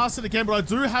just went past it again, but I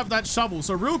do have that shovel.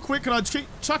 So real quick, can I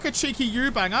chuck a cheeky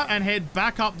U-banger and head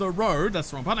back up the road?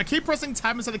 That's the wrong button. I keep pressing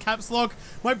tab instead of caps lock.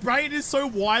 My brain is so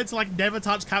wired to like never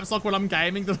touch caps lock when I'm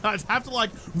gaming that I have to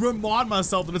like remind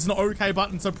myself that it's an okay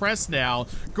button to press now.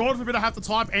 God forbid I have to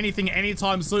type anything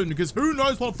anytime soon, because who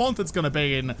knows what font it's going to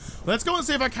be in. Let's go and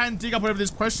see if I can dig up whatever this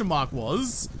question mark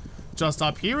was. Just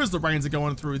up here as the rains are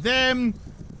going through them.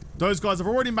 Those guys have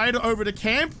already made it over to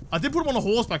camp. I did put them on a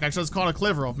horseback, actually. That's kind of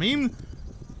clever of me.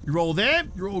 You're all there.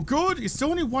 You're all good. You're still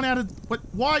only 1 out of... What?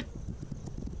 Why?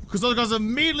 Because those guys have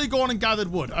immediately gone and gathered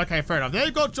wood. Okay, fair enough.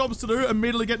 They've got jobs to do,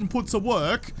 immediately getting put to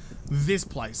work. This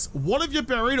place. What have you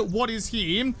buried? What is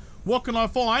here? What can I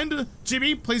find?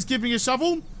 Jimmy, please give me a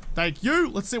shovel. Thank you.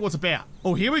 Let's see what's about.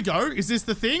 Oh, here we go. Is this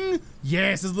the thing?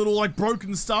 Yes, there's a little like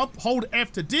broken stump. Hold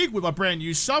F to dig with my brand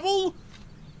new shovel.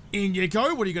 In you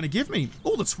go. What are you going to give me?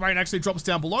 Oh, the terrain actually drops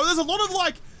down below. There's a lot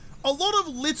of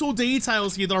little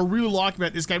details here that I really like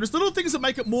about this game. Just little things that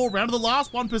make it more rounded. The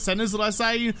last 1%ers that I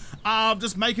say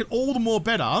just make it all the more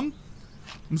better. I'm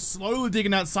slowly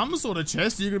digging out some sort of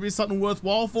chest. Are you going to be something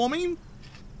worthwhile for me?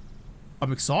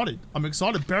 I'm excited. I'm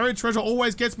excited. Buried treasure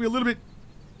always gets me a little bit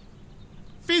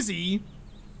fizzy.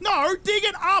 No, dig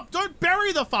it up. Don't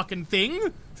bury the fucking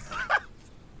thing.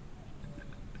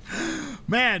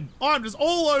 Man, I'm just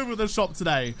all over the shop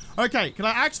today. Okay, can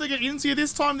I actually get into you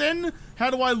this time then?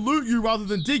 How do I loot you rather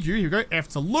than dig you? Here we go. F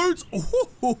to loot.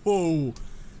 Ooh,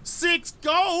 6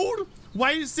 gold.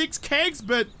 Weighs 6 kegs,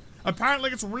 but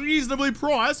apparently it's reasonably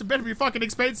priced. It better be fucking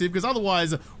expensive, because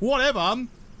otherwise, whatever.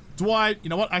 Do I, you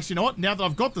know what? Actually, you know what? Now that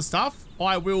I've got the stuff,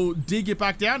 I will dig it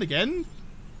back down again.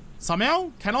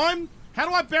 Somehow? Can I? How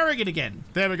do I bury it again?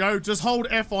 There we go. Just hold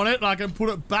F on it and I can put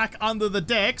it back under the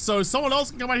deck so someone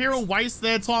else can come out here and waste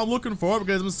their time looking for it,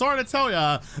 because I'm sorry to tell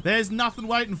you, there's nothing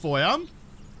waiting for you.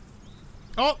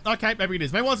 Oh, okay, maybe it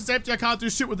is. Maybe once it's empty, I can't do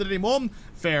shit with it anymore.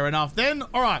 Fair enough then.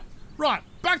 All right,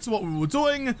 back to what we were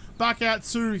doing. Back out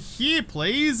to here,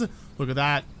 please. Look at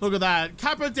that. Look at that.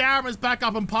 Capadarum is back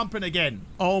up and pumping again.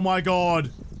 Oh my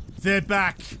God. They're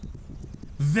back.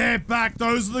 They're back.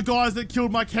 Those are the guys that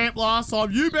killed my camp last time.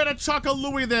 You better chuck a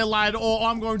Louis there, lad, or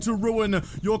I'm going to ruin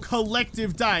your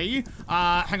collective day.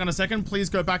 Hang on a second. Please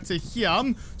go back to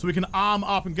here so we can arm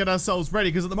up and get ourselves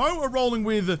ready, because at the moment we're rolling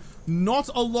with not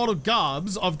a lot of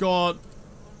garbs. I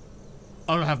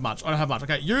don't have much.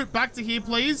 Okay, you back to here,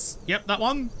 please. Yep, that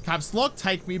one. Caps lock.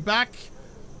 Take me back.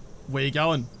 Where you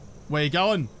going? Where you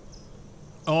going?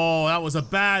 Oh, that was a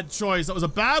bad choice. That was a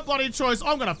bad bloody choice.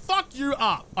 I'm gonna fuck you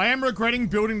up. I am regretting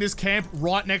building this camp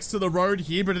right next to the road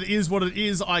here, but it is what it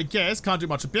is, I guess. Can't do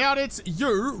much about it.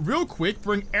 You, real quick,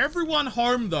 bring everyone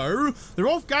home, though. They're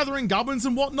off gathering gubbins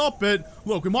and whatnot, but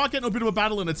look, we might get in a bit of a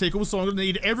battle in a tickle, so I'm gonna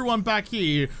need everyone back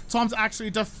here. Time to actually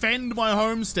defend my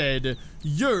homestead.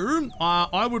 You,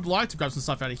 I would like to grab some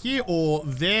stuff out of here, or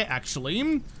there,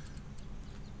 actually.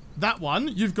 that one.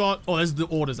 You've got, oh, there's the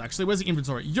orders actually. Where's the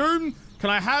inventory? You, can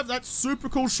I have that super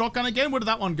cool shotgun again? Where did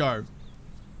that one go?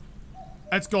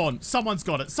 It's gone. Someone's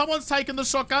got it. Someone's taken the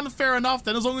shotgun. Fair enough.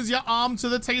 Then as long as you're armed to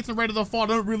the teeth and ready to fight,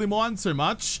 I don't really mind too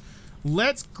much.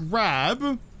 Let's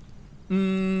grab...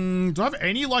 do I have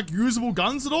any, like, usable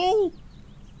guns at all?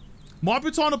 Might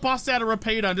be time to bust out a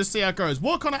repeater and just see how it goes.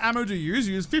 What kind of ammo do you use?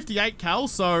 You use 58 cal,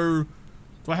 so...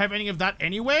 Do I have any of that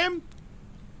anywhere?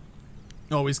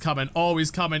 Oh, he's coming. Oh,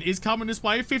 he's coming. He's coming this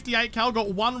way. 58 cal.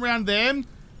 Got 1 round there.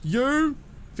 You...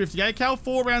 58 cal,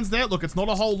 4 rounds there. Look, it's not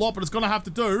a whole lot, but it's gonna have to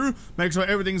do. Make sure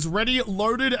everything's ready,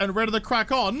 loaded, and ready to crack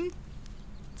on.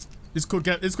 This could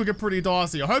get pretty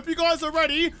dicey. I hope you guys are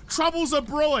ready. Troubles are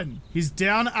brewing. He's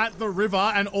down at the river,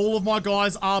 and all of my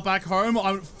guys are back home.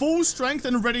 I'm full strength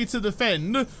and ready to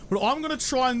defend, but I'm gonna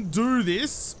try and do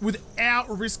this without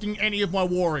risking any of my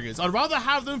warriors. I'd rather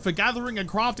have them for gathering and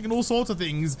crafting and all sorts of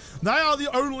things. They are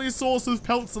the only source of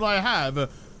pelts that I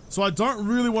have, so I don't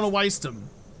really want to waste them.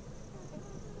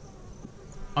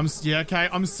 Yeah, okay,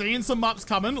 I'm seeing some mups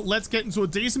coming. Let's get into a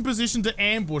decent position to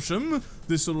ambush them.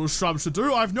 This little shrub should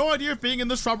do. I have no idea if being in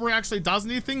the shrubbery actually does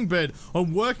anything, but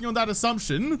I'm working on that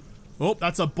assumption. Oh,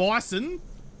 that's a bison.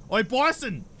 Oi,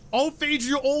 bison! I'll feed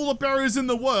you all the berries in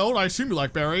the world. I assume you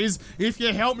like berries. If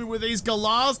you help me with these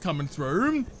galahs coming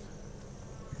through.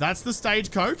 That's the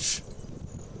stagecoach.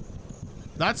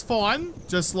 That's fine.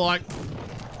 Just like,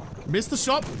 miss the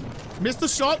shot,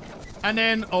 and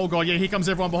then, oh god, yeah, here comes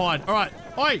everyone behind. All right.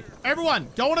 Oi, everyone,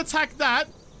 go and attack that.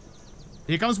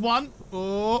 Here comes one.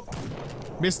 Oh,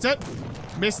 missed it.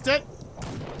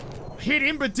 Hit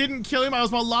him, but didn't kill him. That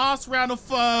was my last round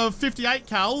of 58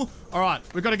 cal. All right,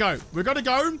 we gotta go.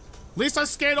 At least I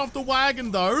scared off the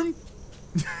wagon, though.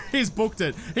 He's booked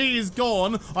it. He is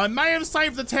gone. I may have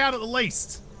saved the town at the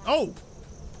least. Oh.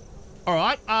 All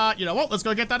right, you know what? Let's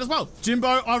go get that as well.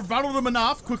 Jimbo, I've rattled him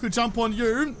enough. Quickly jump on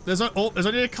you. There's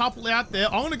only a couple out there.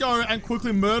 I'm gonna go and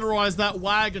quickly murderize that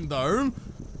wagon, though.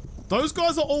 Those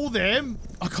guys are all there.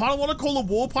 I kind of want to call a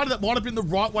war party. That might have been the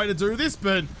right way to do this,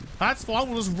 but that's fine.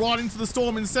 We'll just ride into the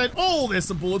storm instead. Oh, there's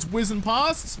some bullets whizzing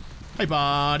past. Hey,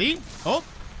 buddy. Oh,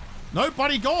 no,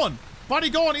 buddy gone.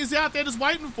 He's out there just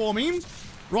waiting for me.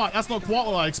 Right, that's not quite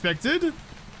what I expected.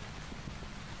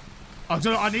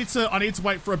 I need to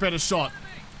wait for a better shot.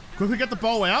 Quickly get the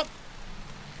bow out.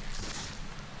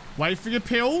 Wait for your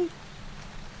pill.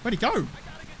 Where'd he go?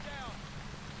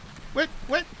 What?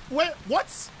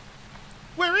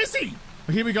 Where is he?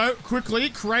 Here we go. Quickly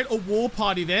create a war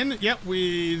party then. Yep,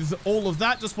 with all of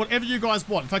that. Just whatever you guys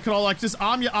want. In fact, could I like just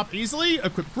arm you up easily?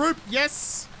 Equip group.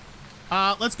 Yes.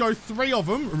 Let's go 3 of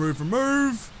them.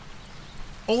 Remove.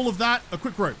 All of that.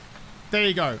 Equip group. There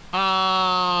you go.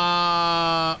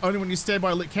 Only when you stand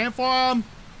by a lit campfire.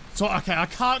 So, okay, I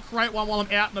can't create one while I'm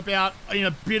out and about in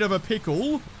a bit of a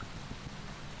pickle.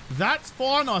 That's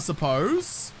fine, I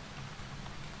suppose.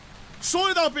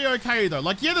 Surely they'll be okay, though.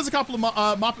 Like, yeah, there's a couple of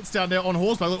Muppets down there on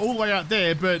horseback, like, all the way out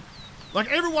there, but, like,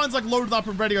 everyone's, like, loaded up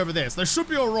and ready over there, so they should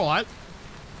be all right.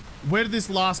 Where did this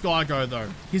last guy go, though?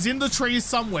 He's in the trees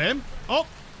somewhere. Oh.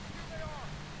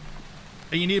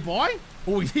 Are you nearby?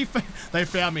 Oh, they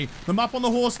found me. The Mupp on the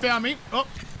horse found me. Oh,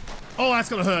 that's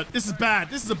gonna hurt. This is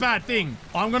bad. This is a bad thing.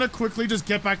 I'm gonna quickly just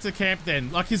get back to camp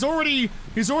then. Like, he's already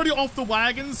off the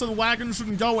wagon, so the wagon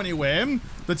shouldn't go anywhere.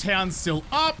 The town's still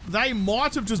up. They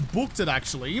might have just booked it,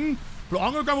 actually. But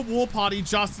I'm gonna grab a war party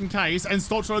just in case and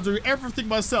stop trying to do everything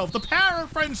myself. The power of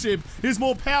friendship is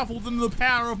more powerful than the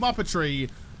power of Muppetry.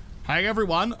 Hey,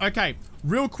 everyone. Okay,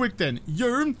 real quick then.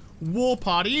 You... war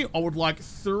party. I would like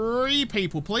 3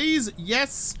 people, please.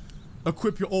 Yes.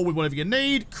 Equip you all with whatever you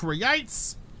need.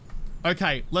 Creates.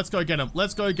 Okay, let's go get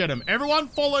him. Everyone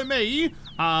follow me.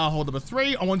 Hold number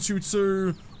 3. I want you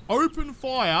to open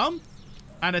fire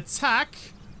and attack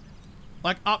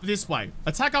like up this way.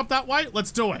 Attack up that way.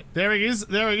 Let's do it. There he is.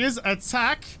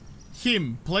 Attack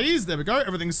him, please. There we go.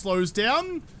 Everything slows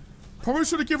down. Probably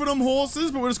should have given him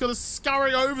horses, but we're just going to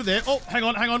scurry over there. Oh, hang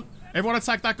on. Everyone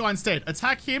attack that guy instead.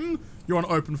 Attack him. You're on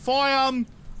open fire.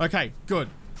 Okay, good.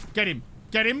 Get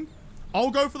him.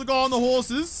 I'll go for the guy on the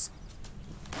horses.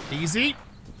 Easy.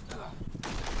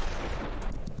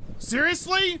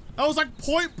 Seriously? That was like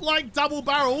point blank double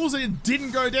barrels and it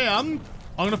didn't go down.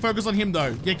 I'm going to focus on him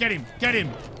though. Yeah, get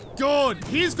him. Good.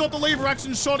 He's got the lever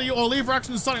action shotty or lever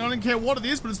action something. I don't care what it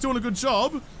is, but it's doing a good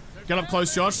job. Get up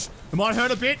close, Josh. It might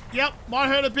hurt a bit. Yep, might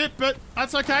hurt a bit, but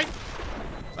that's okay.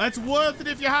 It's worth it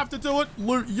if you have to do it.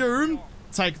 Loot you.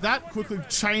 Take that. Quickly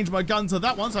change my gun to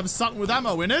that one so I have something with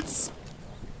ammo in it.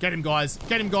 Get him, guys.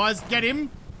 Get him.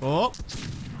 Oh.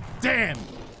 Damn.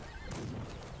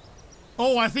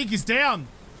 Oh, I think he's down.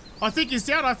 I think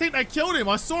they killed him.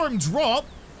 I saw him drop.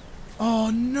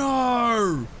 Oh,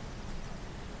 no.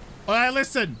 Okay,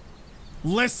 listen.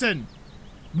 Listen.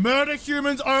 Murder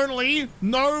humans only.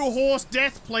 No horse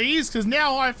death, please, because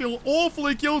now I feel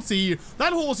awfully guilty.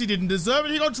 That horse, he didn't deserve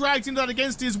it. He got dragged into that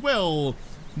against his will.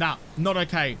 Nah, not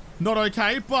okay. Not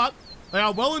okay, but they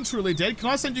are well and truly dead. Can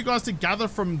I send you guys to gather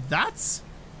from that?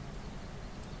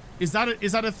 Is that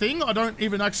a thing? I don't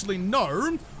even actually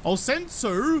know. I'll send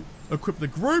 2, equip the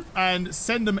group, and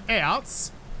send them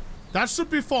out. That should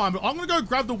be fine, but I'm going to go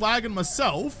grab the wagon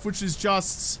myself, which is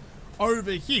just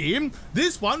over here.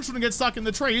 This one shouldn't get stuck in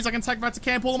the trees. I can take back to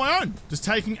camp all on my own. Just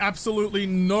taking absolutely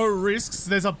no risks.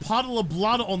 There's a puddle of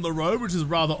blood on the road, which is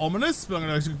rather ominous, but I'm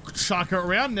going to chuck it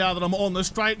around now that I'm on the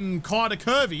straight and kind of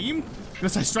curvy. I'm going to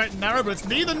say straight and narrow, but it's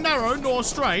neither narrow nor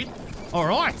straight. All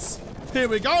right, here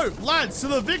we go. Lads, to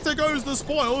the victor goes the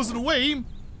spoils, and we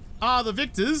are the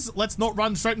victors. Let's not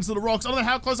run straight into the rocks. I don't know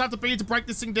how close I have to be to break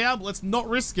this thing down, but let's not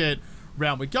risk it.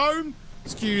 Round we go.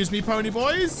 Excuse me, pony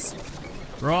boys.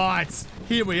 Right,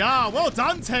 here we are. Well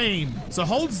done, team. So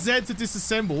hold Z to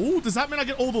disassemble. Does that mean I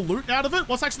get all the loot out of it?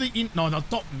 What's actually in? No,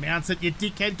 don't mount it, you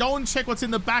dickhead. Go and check what's in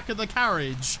the back of the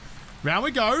carriage. Round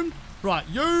we go. Right,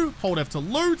 you hold F to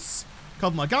loot.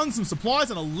 Cover my guns, some supplies,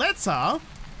 and a letter.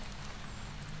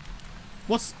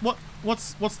 What's the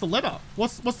letter?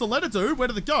 What's the letter do? Where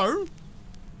did it go?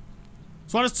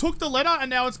 So I just took the letter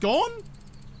and now it's gone?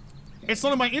 It's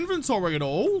not in my inventory at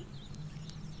all.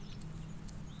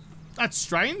 That's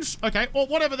strange. Okay, well,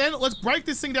 whatever then. Let's break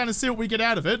this thing down and see what we get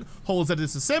out of it. Hold Z to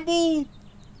disassemble.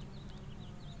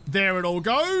 There it all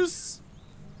goes.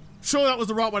 Sure, that was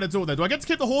the right way to do it then. Do I get to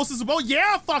keep the horses as well?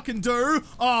 Yeah, I fucking do.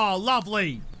 Oh,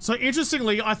 lovely. So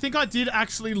interestingly, I think I did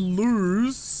actually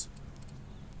lose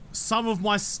some of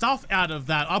my stuff out of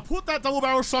that. I put that double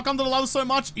barrel shotgun that I love so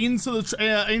much into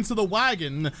the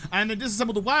wagon, and then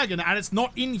disassembled the wagon, and it's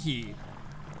not in here.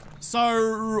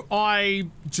 So I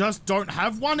just don't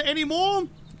have one anymore.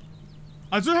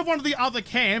 I do have one at the other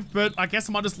camp, but I guess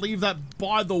I might just leave that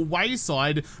by the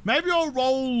wayside. Maybe I'll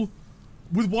roll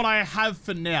with what I have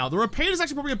for now. The repeater is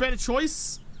actually probably a better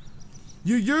choice.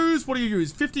 You use, what do you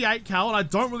use? 58 cal, and I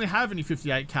don't really have any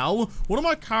 58 cal. What am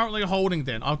I currently holding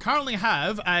then? I currently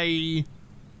have a...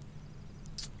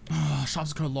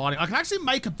 Sharps Code Lighting. I can actually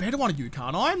make a better one of you,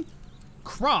 can't I?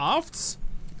 Craft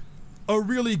a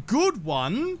really good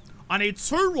one. I need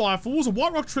 2 rifles, a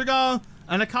white rock trigger,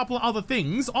 and a couple of other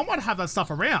things. I might have that stuff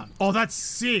around. Oh, that's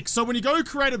sick. So when you go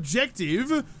create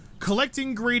objective, collect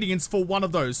ingredients for one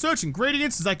of those. Search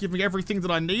ingredients. Does that give me everything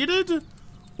that I needed?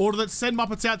 Or did it send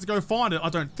Muppets out to go find it? I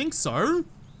don't think so.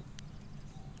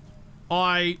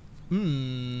 I'm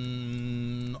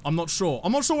not sure.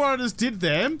 I'm not sure what I just did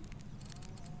there.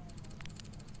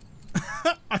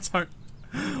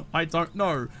 I don't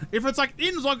know. If it's like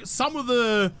in like some of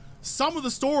the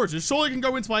storages, surely it can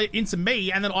go into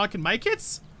me and then I can make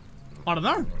it? I don't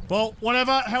know. Well,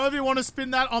 whatever. However you want to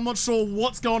spin that, I'm not sure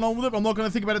what's going on with it. I'm not going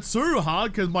to think about it too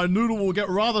hard because my noodle will get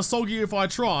rather soggy if I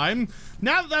try.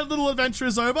 Now that little adventure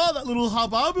is over, that little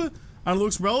hubbub, and it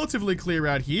looks relatively clear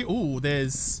out here. Ooh,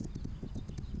 there's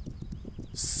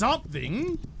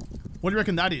something. What do you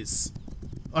reckon that is?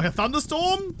 Like a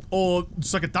thunderstorm? Or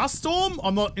just like a dust storm?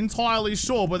 I'm not entirely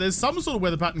sure, but there's some sort of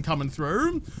weather pattern coming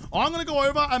through. I'm gonna go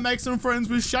over and make some friends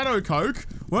with Shadow Coke.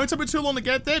 Won't take me too long to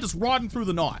get there, just riding through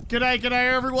the night. G'day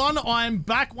everyone. I'm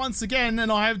back once again,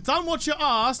 and I have done what you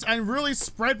asked and really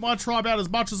spread my tribe out as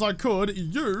much as I could.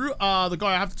 You are the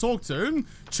guy I have to talk to.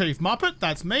 Chief Muppet,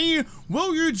 that's me.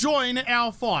 Will you join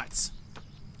our fight?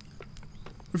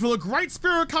 We feel a great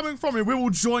spirit coming from you. We will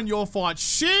join your fight.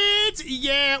 Shit!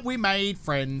 Yeah, we made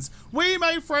friends. We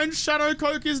made friends. Shadow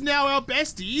Coke is now our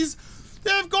besties.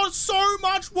 They've got so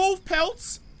much wolf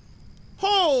pelts.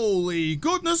 Holy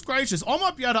goodness gracious. I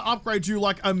might be able to upgrade you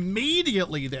like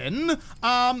immediately then.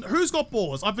 Who's got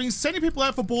boars? I've been sending people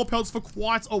out for boar pelts for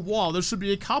quite a while. There should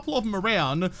be a couple of them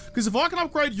around. Because if I can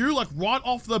upgrade you like right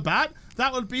off the bat,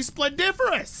 that would be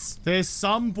splendiferous. There's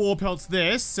some boar pelts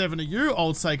there. 7 of you.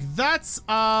 I'll take that.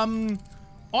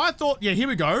 I thought, yeah, here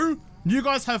we go. You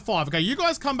guys have 5. Okay, you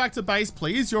guys come back to base,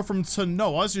 please. You're from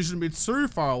Tanoa, so you shouldn't be too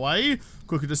far away.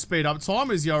 Quicker to speed up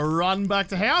time as you run back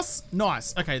to house.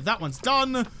 Nice. Okay, that one's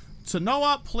done.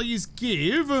 Tanoa, please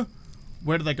give...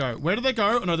 Where do they go? Where do they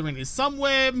go? I know they're in here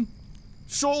somewhere.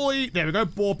 Surely... There we go.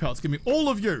 Boar pelts. Give me all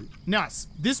of you. Nice.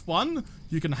 This one,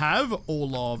 you can have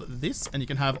all of this, and you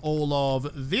can have all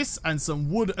of this, and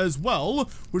some wood as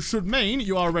well, which should mean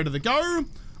you are ready to go.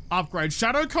 Upgrade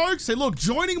Shadow Coke. Say, look,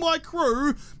 joining my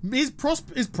crew is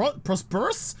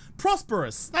prosperous?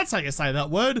 Prosperous. That's how you say that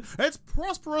word. It's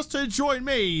prosperous to join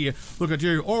me. Look at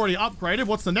you, already upgraded.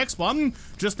 What's the next one?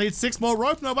 Just need 6 more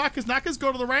rope. No whackers, knackers,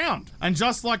 go to the round. And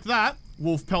just like that,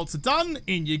 wolf pelts are done.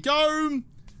 In you go.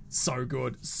 So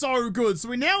good. So good. So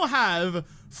we now have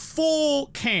 4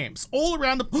 camps all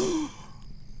around the...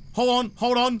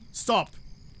 Hold on. Stop.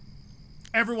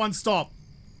 Everyone stop.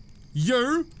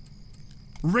 You,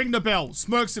 ring the bell.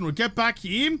 Smirkson will get back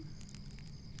here.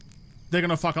 They're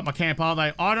gonna fuck up my camp, are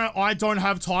they? I don't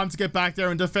have time to get back there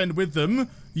and defend with them.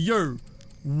 You,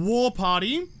 war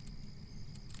party.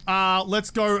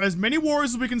 Let's go as many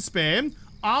warriors as we can spare.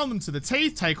 Arm them to the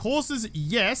teeth. Take horses.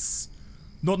 Yes.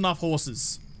 Not enough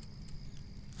horses.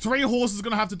 3 horses are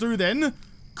gonna have to do then.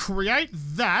 Create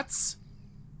that.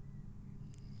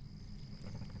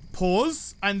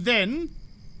 Pause. And then...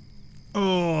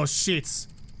 Oh, shit.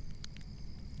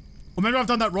 Or maybe I've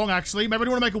done that wrong, actually. Maybe I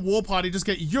don't want to make a war party. Just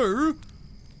get you.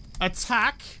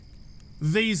 Attack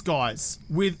these guys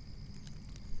with...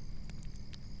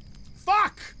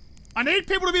 Fuck! I need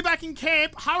people to be back in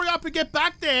camp. Hurry up and get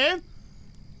back there.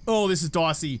 Oh, this is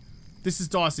dicey. This is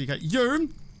dicey. Okay, you.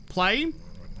 Play.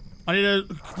 I need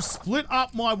to split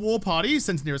up my war party.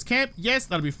 Send to nearest camp. Yes,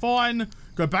 that'll be fine.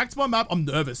 Go back to my map. I'm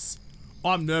nervous.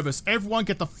 I'm nervous. Everyone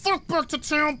get the fuck back to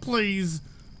town, please.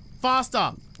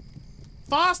 Faster.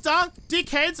 Faster.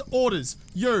 Dickheads. Orders.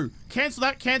 You. Cancel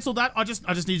that. Cancel that. I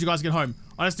just need you guys to get home.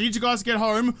 I just need you guys to get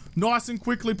home. Nice and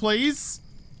quickly, please.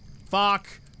 Fuck.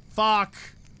 Fuck.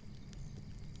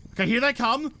 Okay, here they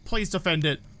come. Please defend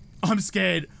it. I'm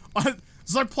scared.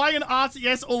 It's like playing an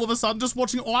RTS all of a sudden, just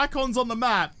watching icons on the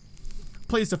map.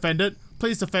 Please defend it.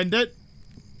 Please defend it.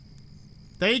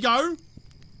 There you go.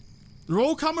 They're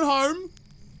all coming home.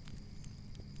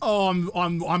 Oh,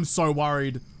 I'm so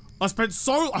worried. I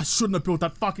shouldn't have built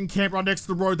that fucking camp right next to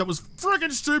the road. That was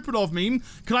friggin' stupid of me.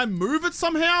 Can I move it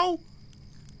somehow?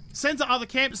 Send to other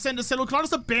camp, send to settle. Can I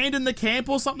just abandon the camp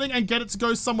or something and get it to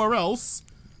go somewhere else?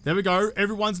 There we go.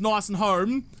 Everyone's nice and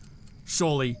home.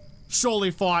 Surely.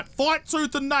 Surely fight. Fight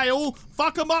tooth and nail.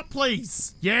 Fuck them up,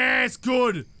 please. Yes,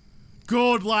 good.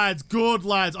 Good, lads. Good,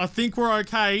 lads. I think we're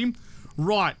okay.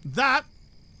 Right. That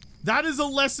is a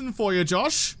lesson for you,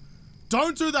 Josh.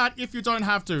 Don't do that if you don't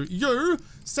have to. You,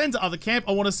 send to other camp.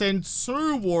 I want to send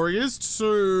 2 warriors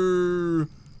to...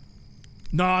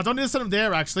 No, I don't need to send them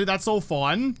there, actually. That's all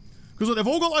fine. Because they've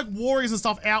all got, like, warriors and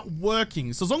stuff out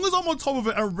working. So as long as I'm on top of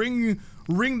it and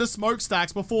ring the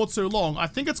smokestacks before too long, I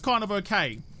think it's kind of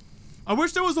okay. I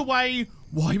wish there was a way...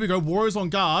 Well, here we go. Warriors on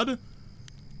guard.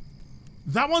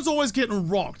 That one's always getting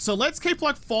rocked. So let's keep,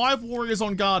 like, 5 warriors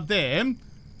on guard there.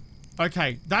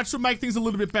 Okay, that should make things a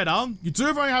little bit better. You do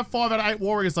only have 5 out of 8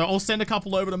 warriors, though. I'll send a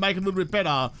couple over to make it a little bit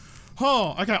better.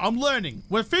 Oh, okay, I'm learning.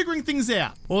 We're figuring things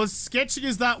out. Well, as sketchy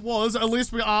as that was, at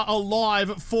least we are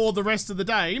alive for the rest of the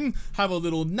day. Have a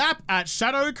little nap at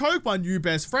Shadow Coke, my new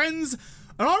best friends.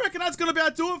 And I reckon that's going to be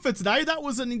about do it for today. That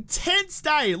was an intense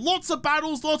day. Lots of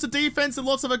battles, lots of defense, and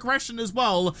lots of aggression as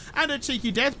well. And a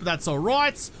cheeky death, but that's all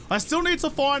right. I still need to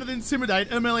find and intimidate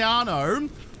Emiliano,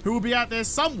 who will be out there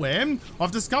somewhere.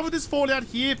 I've discovered this fort out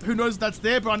here. Who knows if that's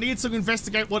there, but I need to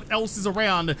investigate what else is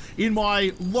around in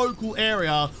my local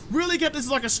area. Really get this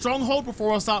as like a stronghold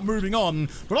before I start moving on.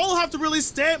 But I'll have to really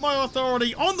stamp my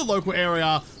authority on the local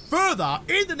area further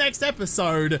in the next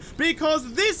episode,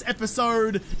 because this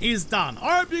episode is done.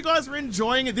 I hope you guys are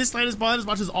enjoying this latest biome as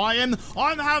much as I am.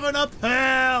 I'm having a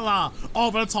perler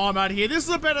of a time out here. This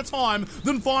is a better time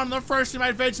than finding a freshly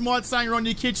made Vegemite sanger on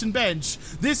your kitchen bench.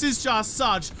 This is just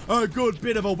such a good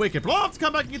bit of a wicket. But I'll have to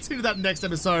come back and continue that next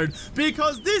episode,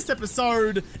 because this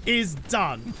episode is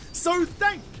done. So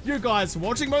thank you guys for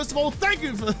watching. Most of all, thank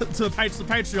you to the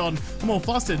Patreon, I'm all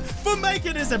flustered, for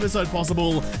making this episode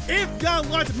possible. If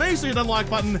you liked it, make sure you hit the like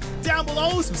button down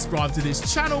below, subscribe to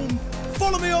this channel,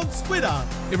 follow me on Twitter.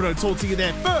 If I don't talk to you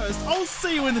there first, I'll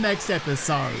see you in the next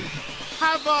episode.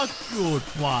 Have a good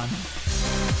one.